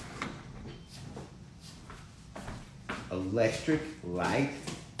 Electric light?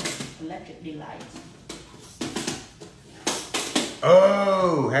 Electric delight.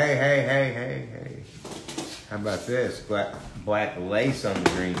 Oh, hey. How about this? Black lace on the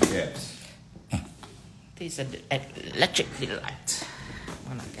green tips. This is electric delight.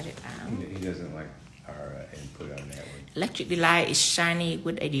 I'm gonna get it out. He doesn't like our input on that one. Electric delight is shiny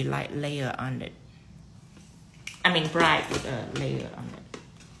with a delight layer on it. I mean bright with a layer on it.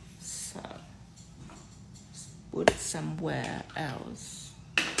 So put it somewhere else.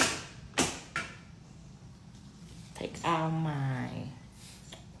 Take out my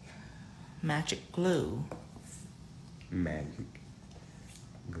magic glue. Magic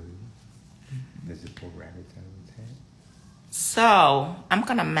glue. Does it pull rabbits out of its head? So I'm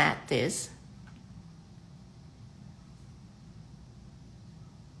gonna mat this.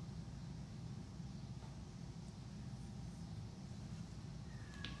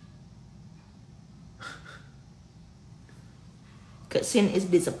 Because since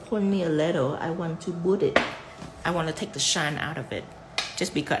it disappointed me a little, I want to put it. I want to take the shine out of it.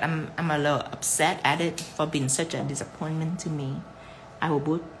 Just because I'm a little upset at it for being such a disappointment to me. I will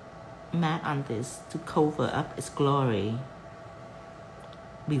put matte on this to cover up its glory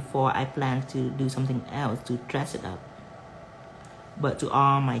before I plan to do something else to dress it up. But to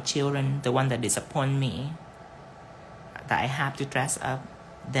all my children, the one that disappoint me, that I have to dress up,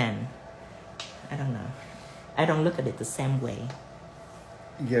 then I don't know. I don't look at it the same way.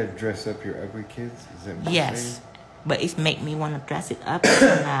 You gotta dress up your ugly kids? Is that what yes, you're saying? But it make me want to dress it up.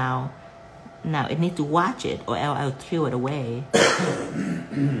 So now it need to watch it, or else I'll throw it away.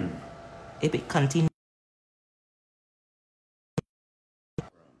 If it continues.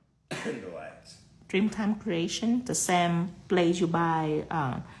 Dreamtime Creation, the same place you buy.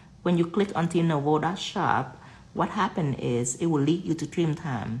 When you click on the Novoda shop, what happened is it will lead you to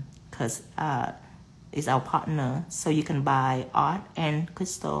Dreamtime, because it's our partner, so you can buy art and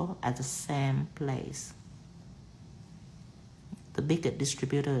crystal at the same place. The biggest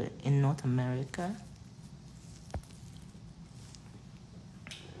distributor in North America.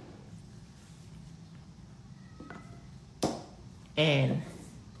 And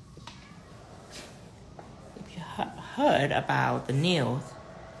if you heard about the news,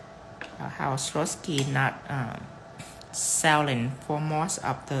 how Swarovski not selling for most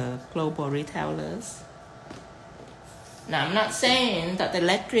of the global retailers. Now, I'm not saying that they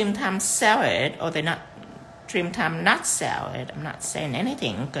let Dreamtime sell it or they not Dreamtime not sell it. I'm not saying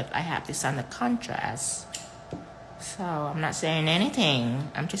anything because I have this under contrast. So I'm not saying anything.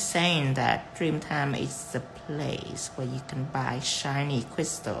 I'm just saying that Dreamtime is the place where you can buy shiny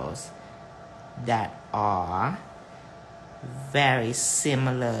crystals that are very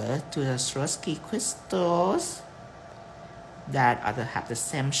similar to the Swarovski crystals that have the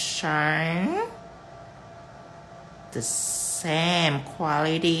same shine, the same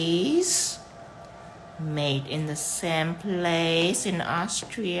qualities, made in the same place in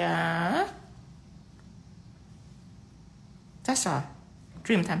Austria. That's all.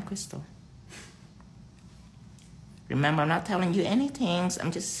 Dreamtime crystal. Remember, I'm not telling you anything.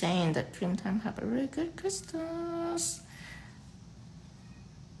 I'm just saying that Dreamtime have a really good crystals.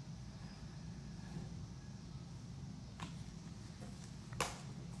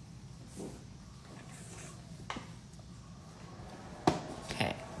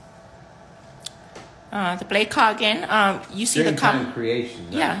 The play card again. You see the comment.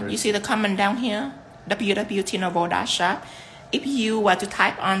 Yeah, you see the comment down here. www.tinovo.shop. If you were to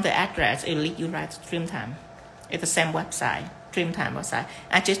type on the address, it'll lead you right to Dreamtime. It's the same website, Dreamtime website.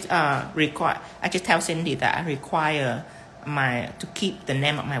 I just tell Cindy that I require to keep the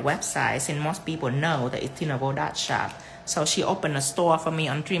name of my website, since most people know that it's tinovo.shop. So she opened a store for me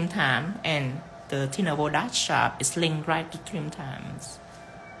on Dreamtime, and the tinovo.shop is linked right to Dreamtime's.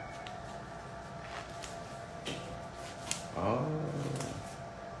 Oh.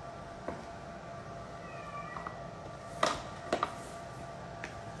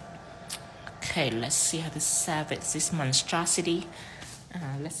 Okay, let's see how this salvages this monstrosity.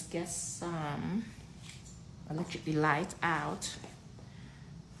 Let's get some electric light out.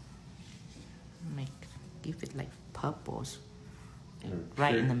 Give it like purples.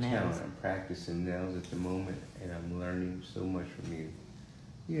 Right in the middle. I'm practicing nails at the moment, and I'm learning so much from you.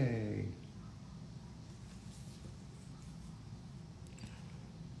 Yay.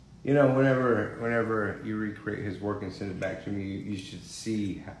 You know, whenever you recreate his work and send it back to me, you should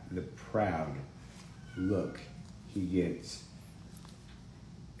see the proud look he gets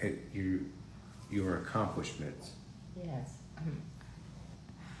at your accomplishments. Yes.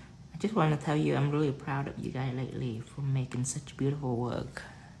 I just want to tell you, I'm really proud of you guys lately for making such beautiful work.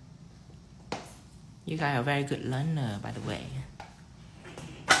 You guys are a very good learner, by the way.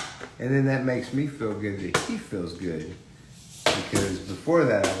 And then that makes me feel good that he feels good. Because before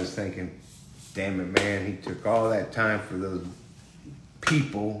that, I was thinking, damn it, man, he took all that time for those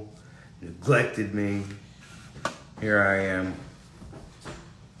people, neglected me. Here I am,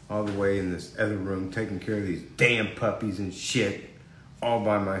 all the way in this other room, taking care of these damn puppies and shit, all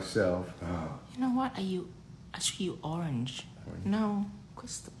by myself. Oh. You know what? I should use orange. No,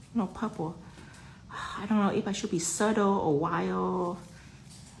 crystal, no, purple. I don't know if I should be subtle or wild.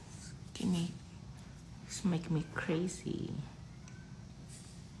 It's making me crazy.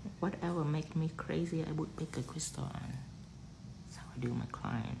 Whatever makes me crazy, I would pick a crystal on. That's how I do my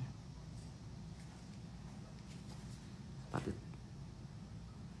client.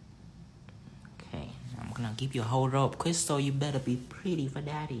 Okay, I'm gonna give you a whole row of crystal. You better be pretty for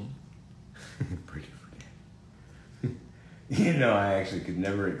daddy. Pretty for daddy. You know, I actually could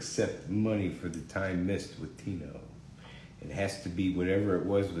never accept money for the time missed with Tino. It has to be whatever it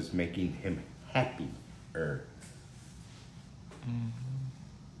was making him happier. Mm-hmm.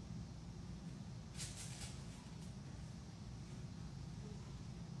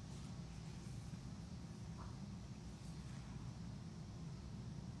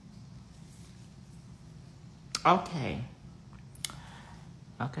 Okay,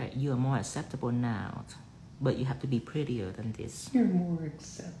 you are more acceptable now, but you have to be prettier than this. You're more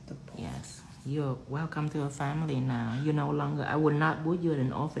acceptable. Yes, you're welcome to a family now. You no longer, I would not put you in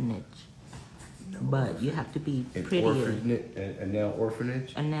an orphanage, no, but you have to be prettier. A nail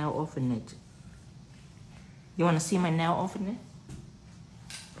orphanage? A nail orphanage. You want to see my nail orphanage?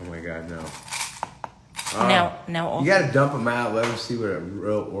 Oh my God, no. Now, you gotta dump them out. Let them see what a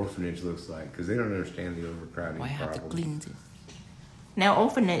real orphanage looks like, because they don't understand the overcrowding problem. I have problem. to clean it. Now,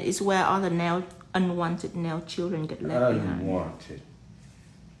 orphanage is where all the unwanted nail children get left behind. Unwanted.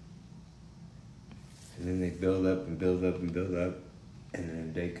 And then they build up and build up and build up, and then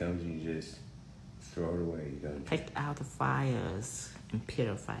a day comes and you just throw it away. You don't take out the fires and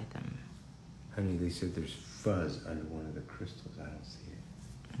purify them. Honey, they said there's fuzz under one of the crystals. I don't see it.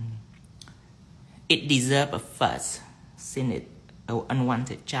 It deserves a fuss, since it an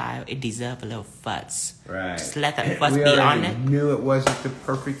unwanted child, it deserves a little fuzz. Right. Just let that fuzz We be on already it. knew it wasn't the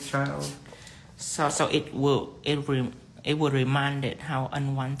perfect child. So it will remind it how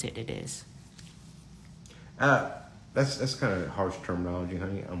unwanted it is. That's kind of harsh terminology,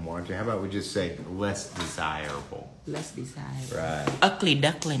 honey. Unwanted. How about we just say less desirable? Less desirable. Right. Ugly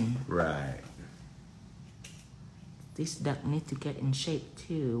duckling. Right. This duck needs to get in shape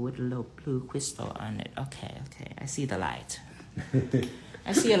too with a little blue crystal on it. Okay. I see the light.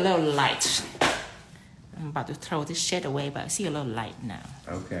 I see a little light. I'm about to throw this shit away, but I see a little light now.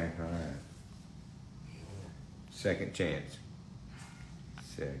 Okay, all right. Second chance.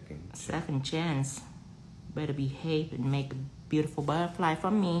 Second chance. Better behave and make a beautiful butterfly for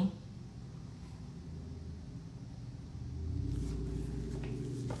me.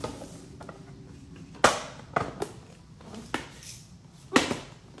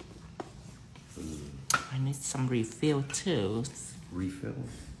 I need some refill too. Refill?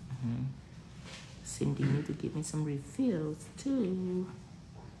 Mm-hmm. Cindy need to give me some refills too.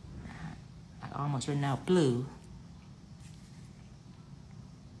 I almost ran out blue.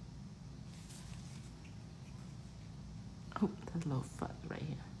 Oh, there's a little fuzz right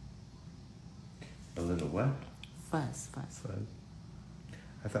here. A little what? Fuzz. Fuzz.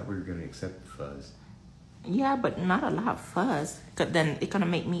 I thought we were going to accept fuzz. Yeah, but not a lot of fuzz. Cause then it's gonna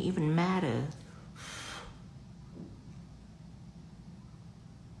make me even madder.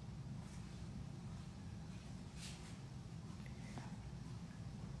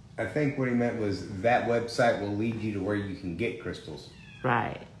 I think what he meant was that website will lead you to where you can get crystals.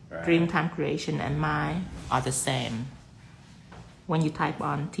 Right. Dreamtime Creation and mine are the same. When you type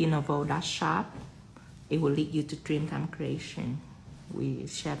on tinovo.shop, it will lead you to Dreamtime Creation. We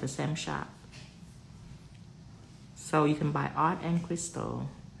share the same shop. So you can buy art and crystal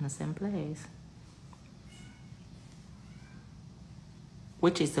in the same place.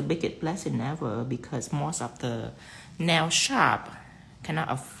 Which is the biggest blessing ever because most of the nail shop cannot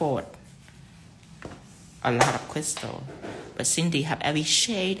afford a lot of crystal. But Cindy have every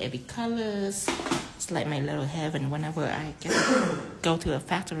shade, every colors. It's like my little heaven. Whenever I go to a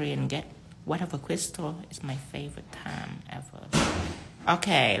factory and get whatever crystal, it's my favorite time ever.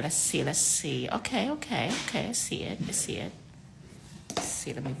 Okay, let's see. Okay, I see it. Let's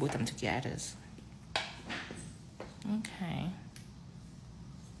see, let me put them together. Okay.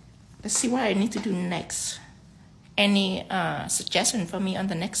 Let's see what I need to do next. Any suggestion for me on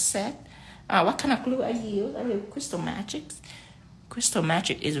the next set? What kind of glue I use? I use Crystal Magic. Crystal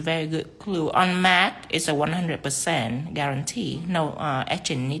Magic is a very good glue. On matte, it's a 100% guarantee. No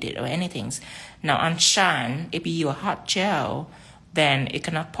etching needed or anything. Now on shine, if you use a hot gel, then it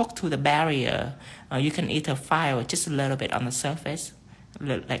cannot poke through the barrier. You can either file just a little bit on the surface,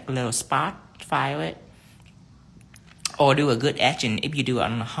 like a little spot, file it, or do a good etching if you do it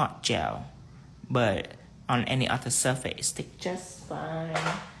on a hot gel. But on any other surface, it sticks just fine.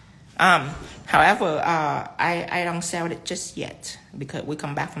 However, I don't sell it just yet because we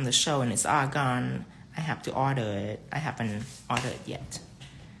come back from the show and it's all gone. I have to order it. I haven't ordered it yet.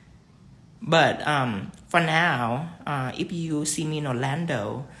 But for now, if you see me in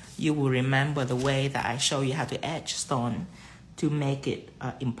Orlando, you will remember the way that I show you how to etch stone to make it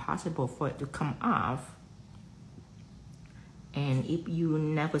impossible for it to come off. And if you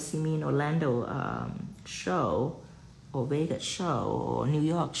never see me in Orlando show, or Vegas show, or New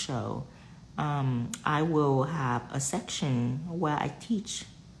York show, I will have a section where I teach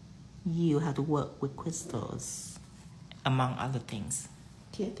you how to work with crystals, among other things.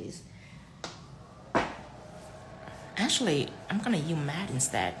 Here it is. Actually, I'm gonna use matte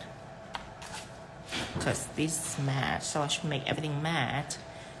instead, because this is matte, so I should make everything matte.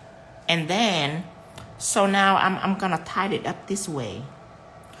 And then, so now I'm gonna tie it up this way.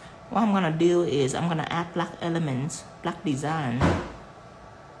 What I'm gonna do is I'm gonna add black elements, black design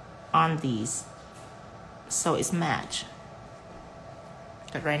on these, so it's matched.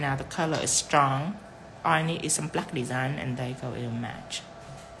 But right now the color is strong. All I need is some black design, and there you go, it'll match.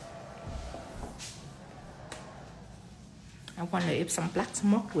 I wonder if some black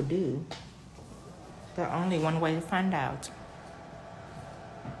smoke would do. There's only one way to find out.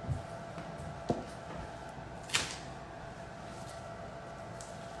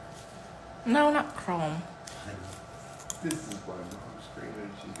 No, not chrome. This is why Mom's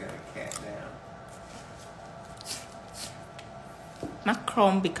screaming. She's got a cat now. Not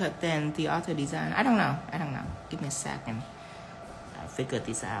chrome, because then the other design. I don't know. Give me a second. I'll figure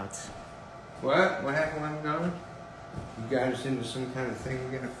this out. What? What happened when I'm gone? You got us into some kind of thing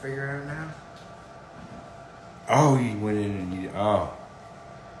we're gonna figure out now? Oh, you went in and you. Oh.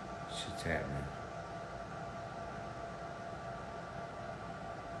 Shit's happening.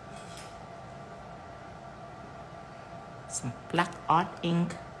 Some black art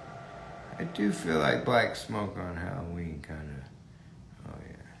ink. I do feel like black smoke on Halloween, kind of. Oh,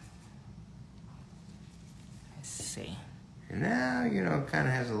 yeah. Let's see. And now, you know, it kind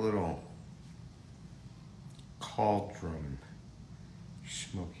of has a little cauldron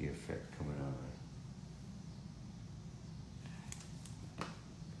smoky effect coming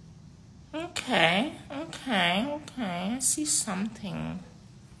on. Okay. I see something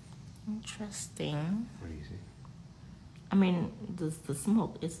interesting. What do you see? I mean, the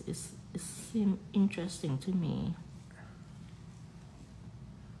smoke is seem interesting to me.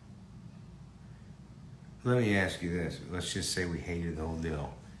 Let me ask you this. Let's just say we hated the whole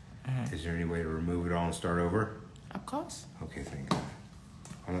deal. Is there any way to remove it all and start over? Of course. Okay, thank God.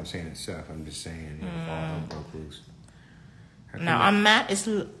 I'm not saying it sucks. I'm just saying, you know, if all hell broke loose. Now on matte,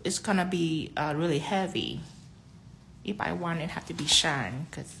 it's gonna be really heavy. If I want it, have to be shine,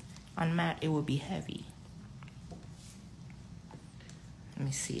 because on matte it will be heavy. Let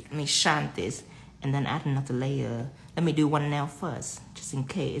me see. Let me shine this, and then add another layer. Let me do one nail first, just in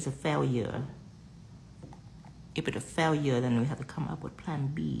case it's a failure. If it's a failure, then we have to come up with plan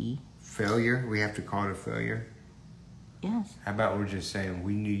B. Failure? We have to call it a failure? Yes. How about we're just saying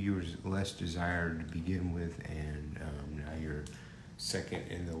we knew you were less desired to begin with, and now you're second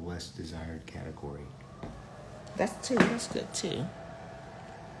in the less desired category. That's good too.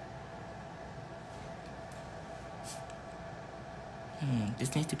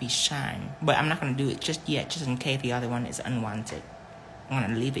 This needs to be shine, but I'm not gonna do it just yet, just in case the other one is unwanted. I'm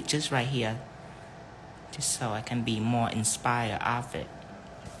gonna leave it just right here, just so I can be more inspired of it.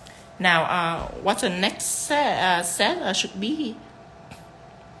 Now, what's the next set should be?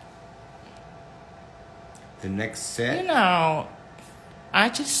 The next set? You know, I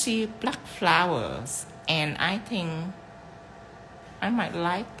just see black flowers, and I think I might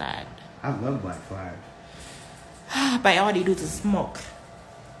like that. I love black flowers. But I already do the smoke.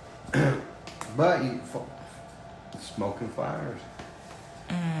 But you smoking flowers?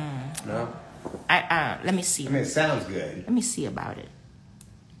 No? Let me see. I mean, it sounds good. Let me see about it.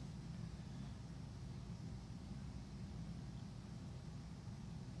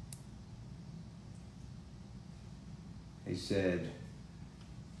 He said,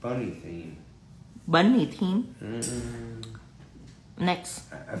 bunny theme. Bunny theme.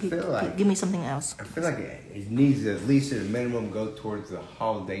 Next. I feel like... Give me something else. I feel like it needs to, at least at a minimum, go towards the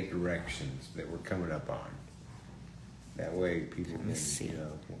holiday directions that we're coming up on. That way people can, you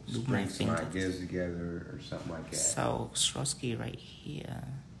know, spring some ideas together or something like that. So, Swarovski right here.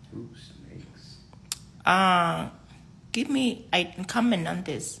 Ooh, snakes. Give me a comment on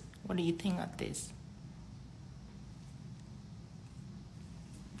this. What do you think of this?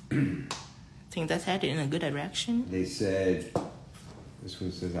 Think that's headed in a good direction? They said, this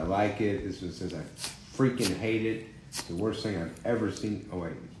one says, I like it. This one says, I freaking hate it. It's the worst thing I've ever seen. Oh,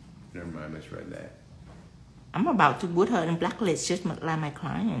 wait. Never mind. I misread that. I'm about to put her in blacklist just like my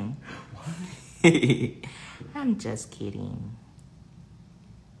client. What? I'm just kidding.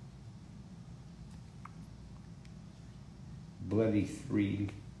 Bloody 3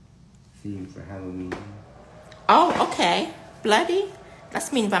 theme for Halloween. Oh, okay. Bloody?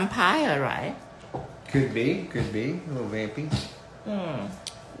 That's mean vampire, right? Could be. A little vampy.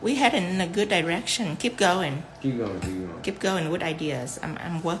 We headed in a good direction. Keep going. Keep going. Keep going with ideas.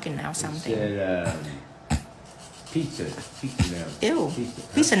 I'm working out something. It said, pizza nail. Ew.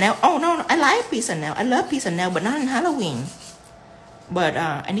 Pizza nail. Oh, no. I like pizza nail. I love pizza nail, but not on Halloween. But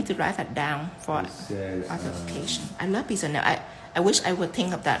I need to write that down for other occasion. I love pizza nail. I wish I would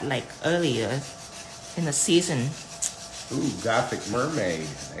think of that like earlier in the season. Ooh, Gothic mermaid.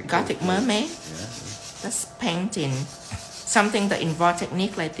 Gothic mermaid? Yeah. That's painting. Something that involves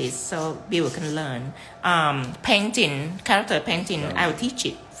technique like this, so people can learn. Painting, character painting, I will teach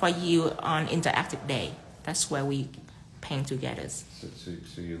it for you on interactive day. That's where we paint together.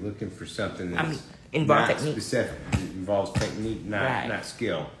 So you're looking for something that's involves not technique. specific. It involves technique, not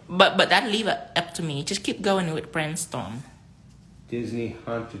skill. But that leave it up to me. Just keep going with brainstorm. Disney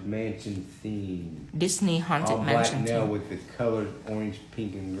Haunted Mansion theme. Disney Haunted All Mansion black nail theme. with the colors orange,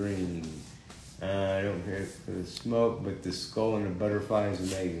 pink, and green. I don't care for the smoke, but the skull and the butterfly is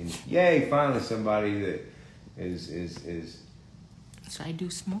amazing. Yay! Finally, somebody that is So I do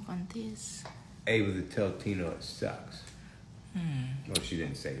smoke on this. able to tell Tino it sucks. Well, she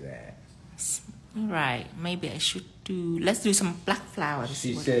didn't say that. Right. Maybe I should do. Let's do some black flowers.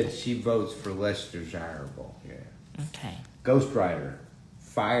 She said she votes for less desirable. Yeah. Okay. Ghost Rider,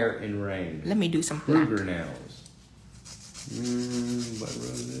 Fire and Rain. Let me do some black. Kruger nails. Blood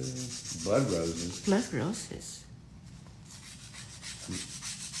roses. Blood roses. Blood roses.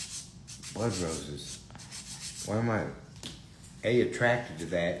 Blood roses. Why am I? A, attracted to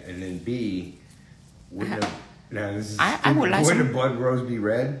that, and then B, wouldn't have, now this is I would like wouldn't some, a blood rose be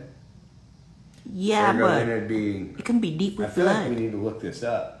red? yeah, Ergo, but then it'd be, it can be deep I with feel blood. like we need to look this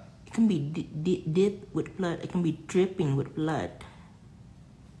up. It can be dip with blood. It can be dripping with blood.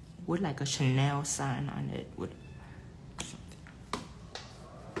 With like a Chanel sign on it. With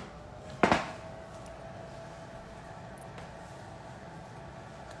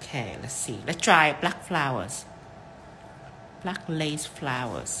okay, let's see. Let's try black flowers. Black lace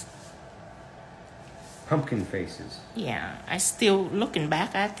flowers. Pumpkin faces. Yeah, I still looking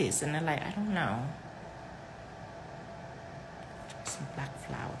back at this and I'm like, I don't know. Try some black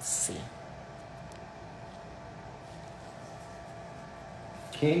flowers, see.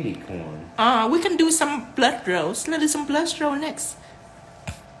 Candy corn. We can do some blood rose. Let's do some blood rose next.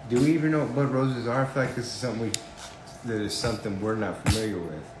 Do we even know what blood roses are? I feel like this is something that is something we're not familiar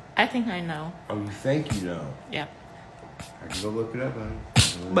with. I think I know. Oh, you think you know? Yeah. I can go look it up, honey.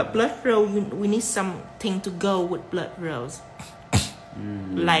 But blood rose, we need something to go with blood rose.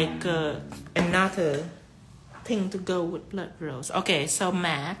 Like another thing to go with blood rose. Okay, so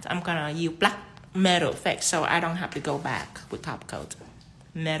matte, I'm gonna use black metal effect so I don't have to go back with top coat.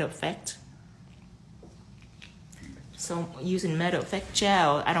 Metal effect. So using metal effect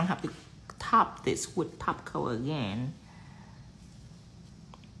gel, I don't have to top this with top coat again.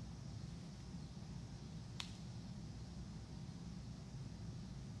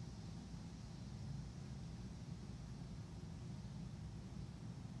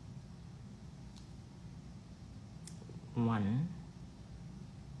 One,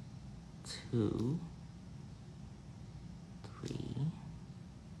 two, three,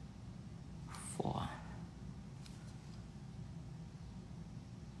 4.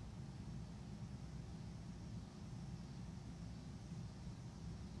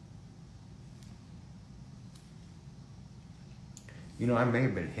 You know, I may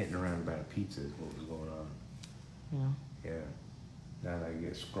have been hitting around about a pizza is what was going on. Yeah. Yeah. Now that I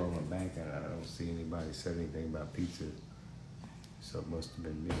get scrolling back and I don't see anybody said anything about pizza. So it must have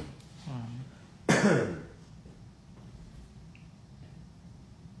been me.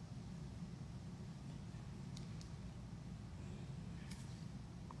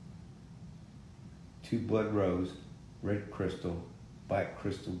 Two blood rose, red crystal, black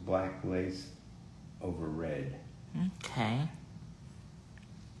lace over red. Okay.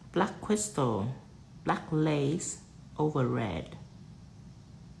 Black crystal, black lace over red.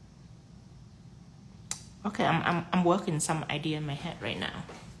 Okay, I'm working some idea in my head right now.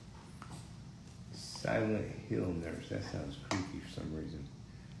 Silent Hill nurse. That sounds creepy for some reason.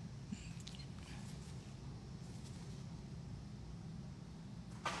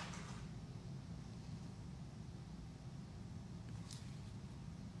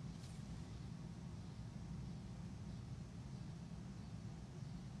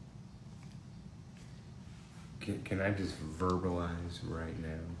 Can I just verbalize right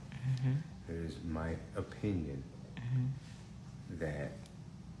now? It is my opinion that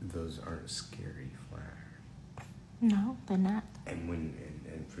those aren't scary flowers. No, they're not. And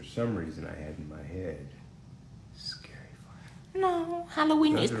for some reason I had in my head scary flowers. No,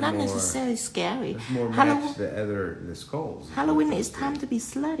 Halloween Those is are not more- necessarily scary. It's more match the skulls. Halloween is time to be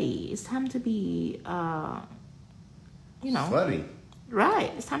slutty. It's time to be, slutty.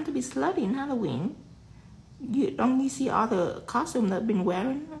 Right. It's time to be slutty in Halloween. You see all the costumes that I've been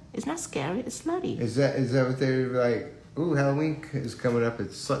wearing? It's not scary. It's slutty. Is that what they're like? Ooh, Halloween is coming up.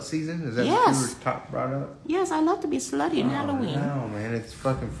 It's slut season. Is that Yes. what you were brought up? Yes, I love to be slutty in Halloween. No, man, it's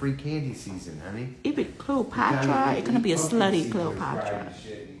fucking free candy season, honey. If it's Cleopatra, it's gonna be a slutty Cleopatra.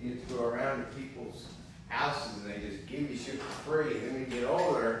 You get to go around to people's houses and they just give you shit for free. And then when you get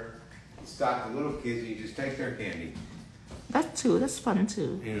older, you stop the little kids and you just take their candy. That too. That's fun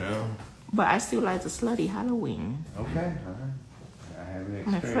too. You know. But I still like the slutty Halloween. Okay. I haven't experienced.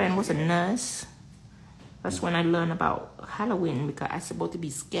 My friend was a nurse. That's when I learned about Halloween because I'm supposed to be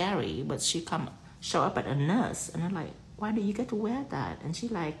scary, but she show up at a nurse, and I'm like, why do you get to wear that? And she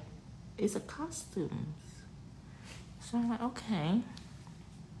like, it's a costume. So I'm like, okay.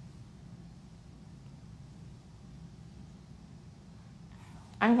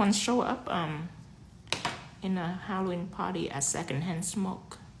 I once show up in a Halloween party at Secondhand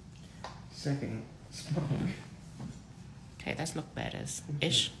Smoke. Second smoke. Okay, that's look better.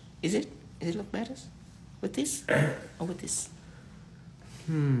 Ish. Is it? Is it look better? With this? Or with this?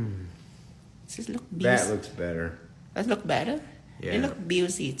 Does this look busy? That looks better. That look better? Yeah. It look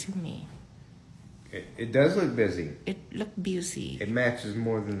busy to me. It does look busy. It look busy. It matches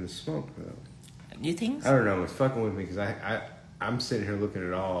more than the smoke, though. You think? I don't know. It's fucking with me because I'm sitting here looking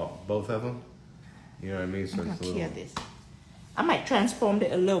at both of them. You know what I mean? So I'm it's a gonna clear little. this. I might transform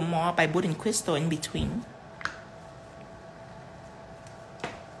it a little more by putting crystal in between.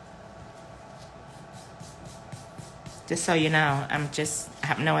 Just so you know, I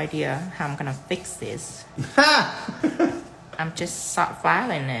have no idea how I'm gonna fix this. I'm just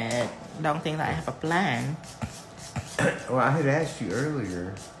filing it. Don't think that I have a plan. Well, I had asked you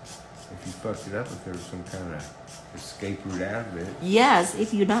earlier if you fucked it up, if there was some kind of escape route out of it. Yes,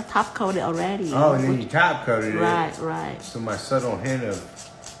 if you're not top coated already. Oh, and then you top coated it. Right, right. So my subtle hint of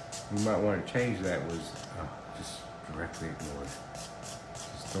you might want to change that was just directly ignored.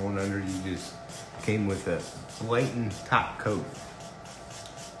 Just thrown under. You just came with a blatant top coat.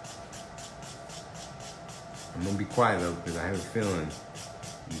 I'm gonna be quiet though because I have a feeling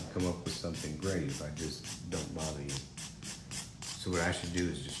you come up with something great if I just don't bother you. So what I should do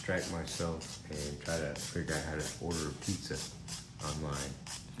is distract myself and try to figure out how to order a pizza online.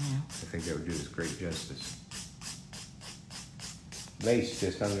 Yeah. I think that would do us great justice. Lace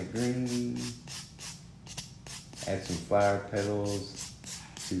just on the green. Add some flower petals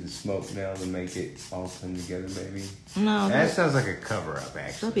to the smoke now to make it all come together maybe. No. That sounds like a cover up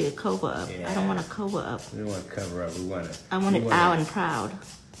actually. That'll be a cover up. Yeah. I don't want a cover up. We don't want to cover up. I want it out and proud.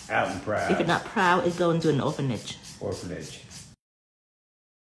 Out and proud. If it's not proud, it's going to an orphanage. Orphanage.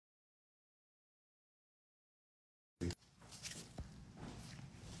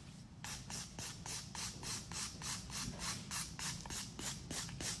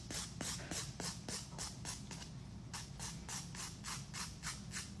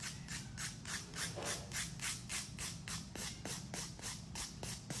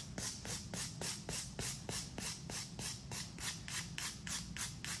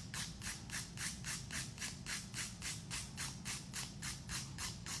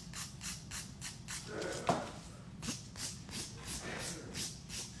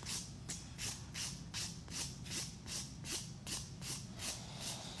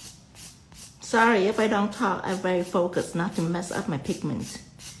 Sorry if I don't talk, I'm very focused not to mess up my pigment.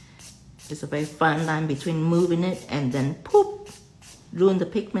 It's a very fine line between moving it and then poof, ruin the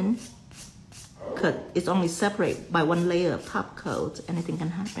pigment. Because it's only separated by one layer of top coat, anything can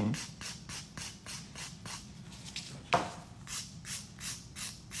happen.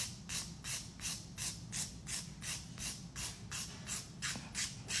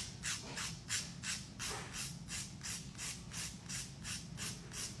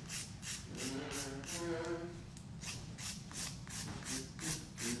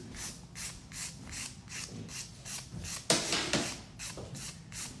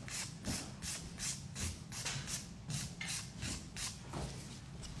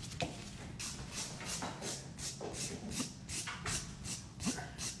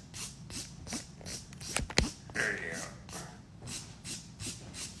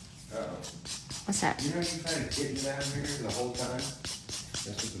 What's that? You know you tried to get down here the whole time? That's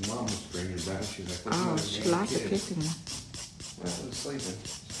what the mom was screaming about. She was like, Oh, she lost the kissing. Well, I was sleeping.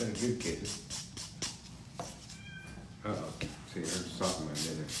 It's been a good kid. Uh-oh. See, there's salt in my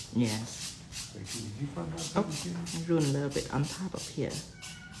dinner. Yes. Did you find out? Oh, I ruined a little bit on top of here.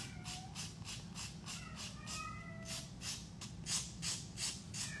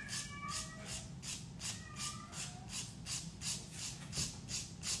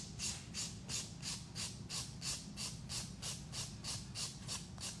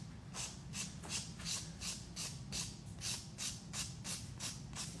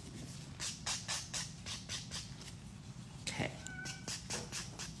 Okay.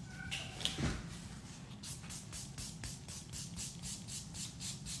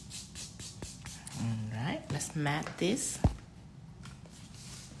 All right, let's mat this.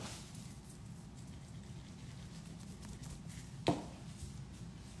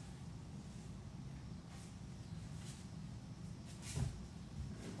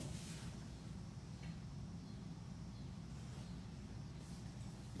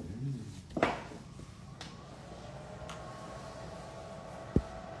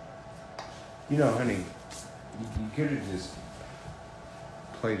 You know, honey, you could have just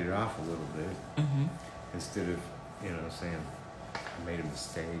played it off a little bit instead of, saying I made a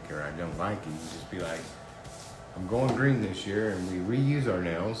mistake or I don't like it. You just be like, I'm going green this year and we reuse our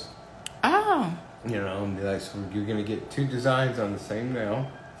nails. Oh. And be like, so you're going to get 2 designs on the same nail.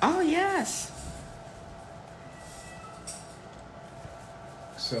 Oh, yes.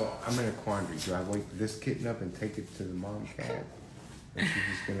 So I'm in a quandary. Do I wake this kitten up and take it to the mom cat? Or is she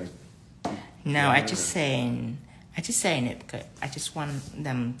just going to... No, I just saying it because I just want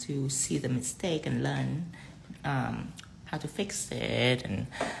them to see the mistake and learn how to fix it and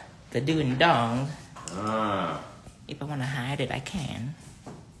the do and don't. If I want to hide it, I can.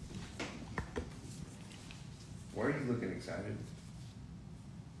 Why are you looking excited?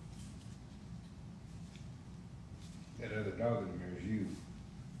 That other dog in there is you.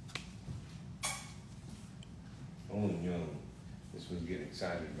 Only young. This one's getting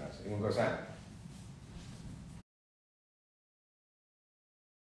excited about it. You wanna go outside?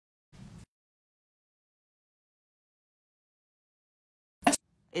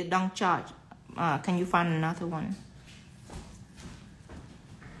 It don't charge. Can you find another one?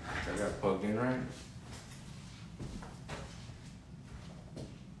 I got it plugged in right?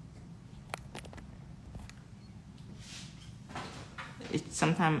 It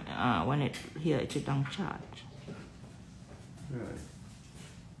sometimes when it here it don't charge. Really?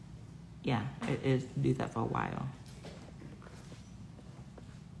 Yeah, it do that for a while.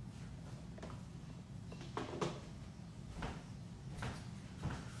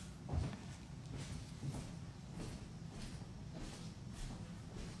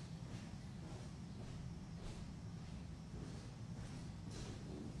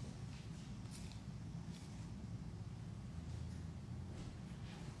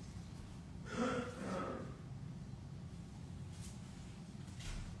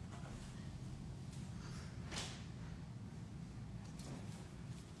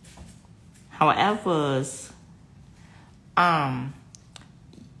 However,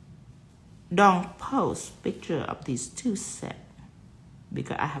 don't post picture of these two sets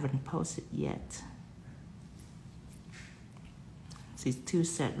because I haven't posted yet. These two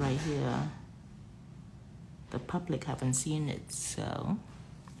sets right here, the public haven't seen it, so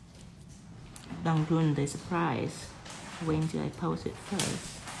don't ruin the surprise. Wait until I post it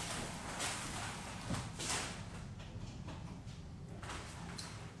first.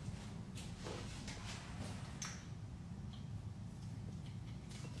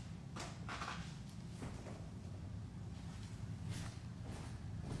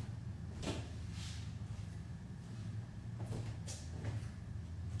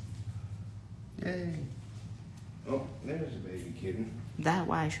 Yay. Oh, there's a baby kitten. That's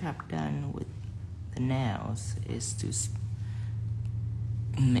what I should have done with the nails, is to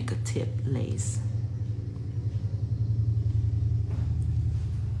make a tip lace.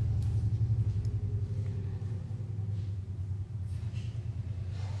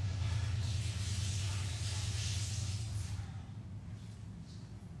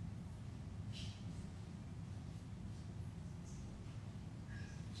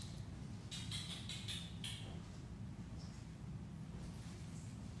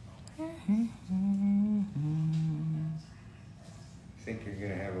 I think you're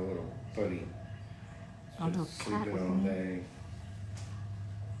gonna have a little buddy. A little cat sleeping with all me. day.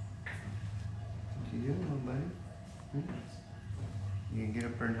 Did you get a little buddy? You can get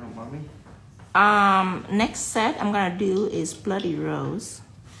up there and help mommy? Next set I'm gonna do is Bloody Rose.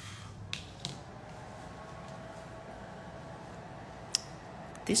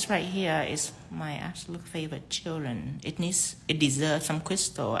 This right here is my absolute favorite children. It deserves some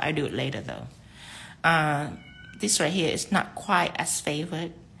crystal. I do it later though. This right here is not quite as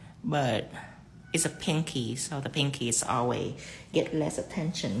favorite, but it's a pinky, so the pinky is always get less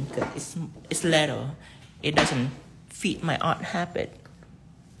attention because it's little. It doesn't fit my art habit.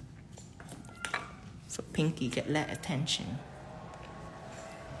 So pinky get less attention.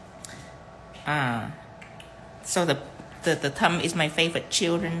 So the thumb is my favorite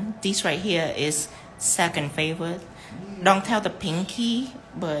children. This right here is second favorite. Don't tell the pinky,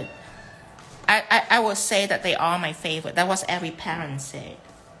 but I will say that they are my favorite. That was every parent said.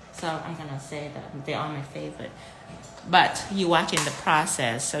 So I'm gonna say that they are my favorite. But you watching the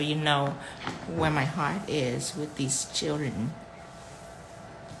process, so you know where my heart is with these children.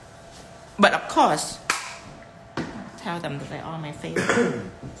 But of course, tell them that they are my favorite.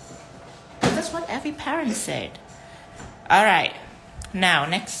 That's what every parent said. All right, now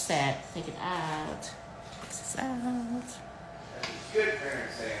next set, take it out. Take this out. Good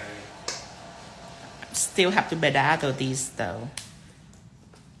parents say, honey. Still have to bedazzle these though.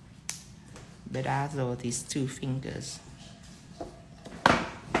 Bedazzle these two fingers.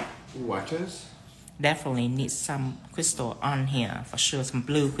 Watch us. Definitely need some crystal on here for sure. Some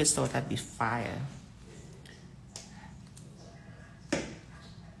blue crystal, that'd be fire.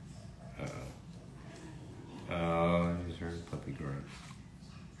 Oh, I just heard a puppy grunt.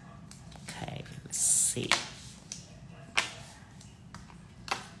 Okay, let's see.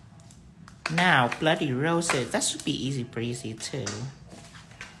 Now, Bloody Roses. That should be easy breezy too.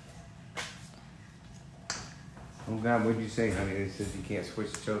 Oh God, what'd you say, honey? They said you can't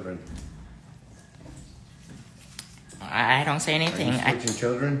switch children. I don't say anything. Are you switching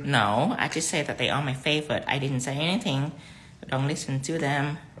children? No, I just say that they are my favorite. I didn't say anything. Don't listen to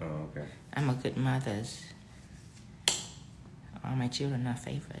them. Oh, okay. I'm a good mother. All my children are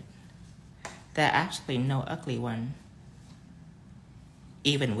favorite. There are actually no ugly one,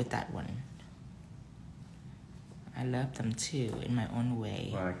 even with that one. I love them too in my own way.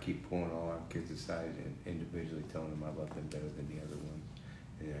 Well, I keep pulling all our kids aside and individually telling them I love them better than the other ones.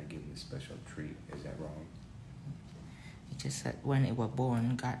 And then I give them a special treat. Is that wrong? It's just that when it was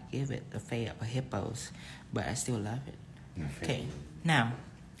born, God gave it the face of a hippos, but I still love it. Okay, now.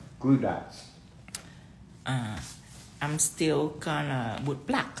 Glue dots. I'm still gonna put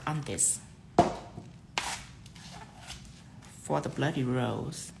black on this. For the bloody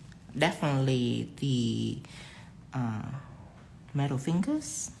rose. Definitely the middle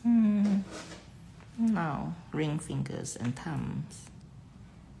fingers. No, ring fingers and thumbs.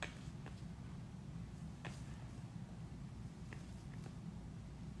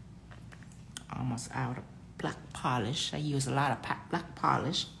 Almost out of black polish. I use a lot of black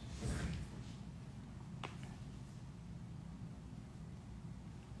polish.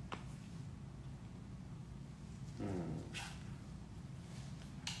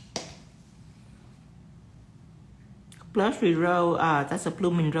 Bloody rose, that's a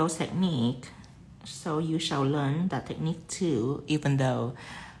blooming rose technique. So you shall learn that technique too, even though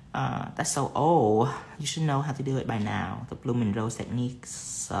that's so old. You should know how to do it by now. The blooming rose technique,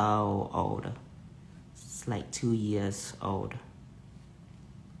 so old. It's like 2 years old.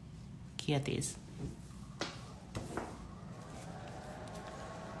 Here it is.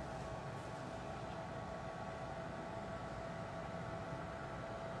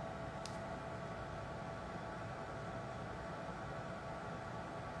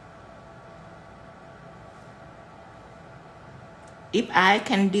 If I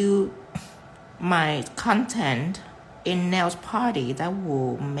can do my content in nails party, that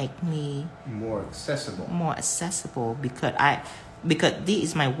will make me more accessible. Because this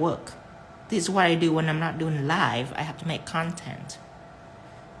is my work. This is what I do when I'm not doing live. I have to make content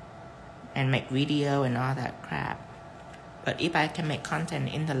and make video and all that crap. But if I can make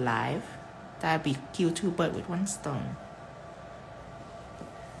content in the live, that'd be kill two birds with one stone.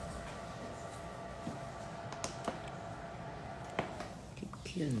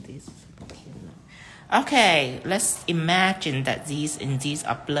 Okay, let's imagine that these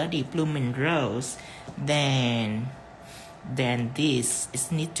are bloody blooming rose. Then this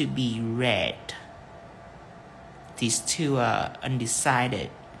is need to be red. These two are undecided.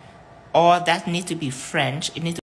 Or that need to be French. It needs to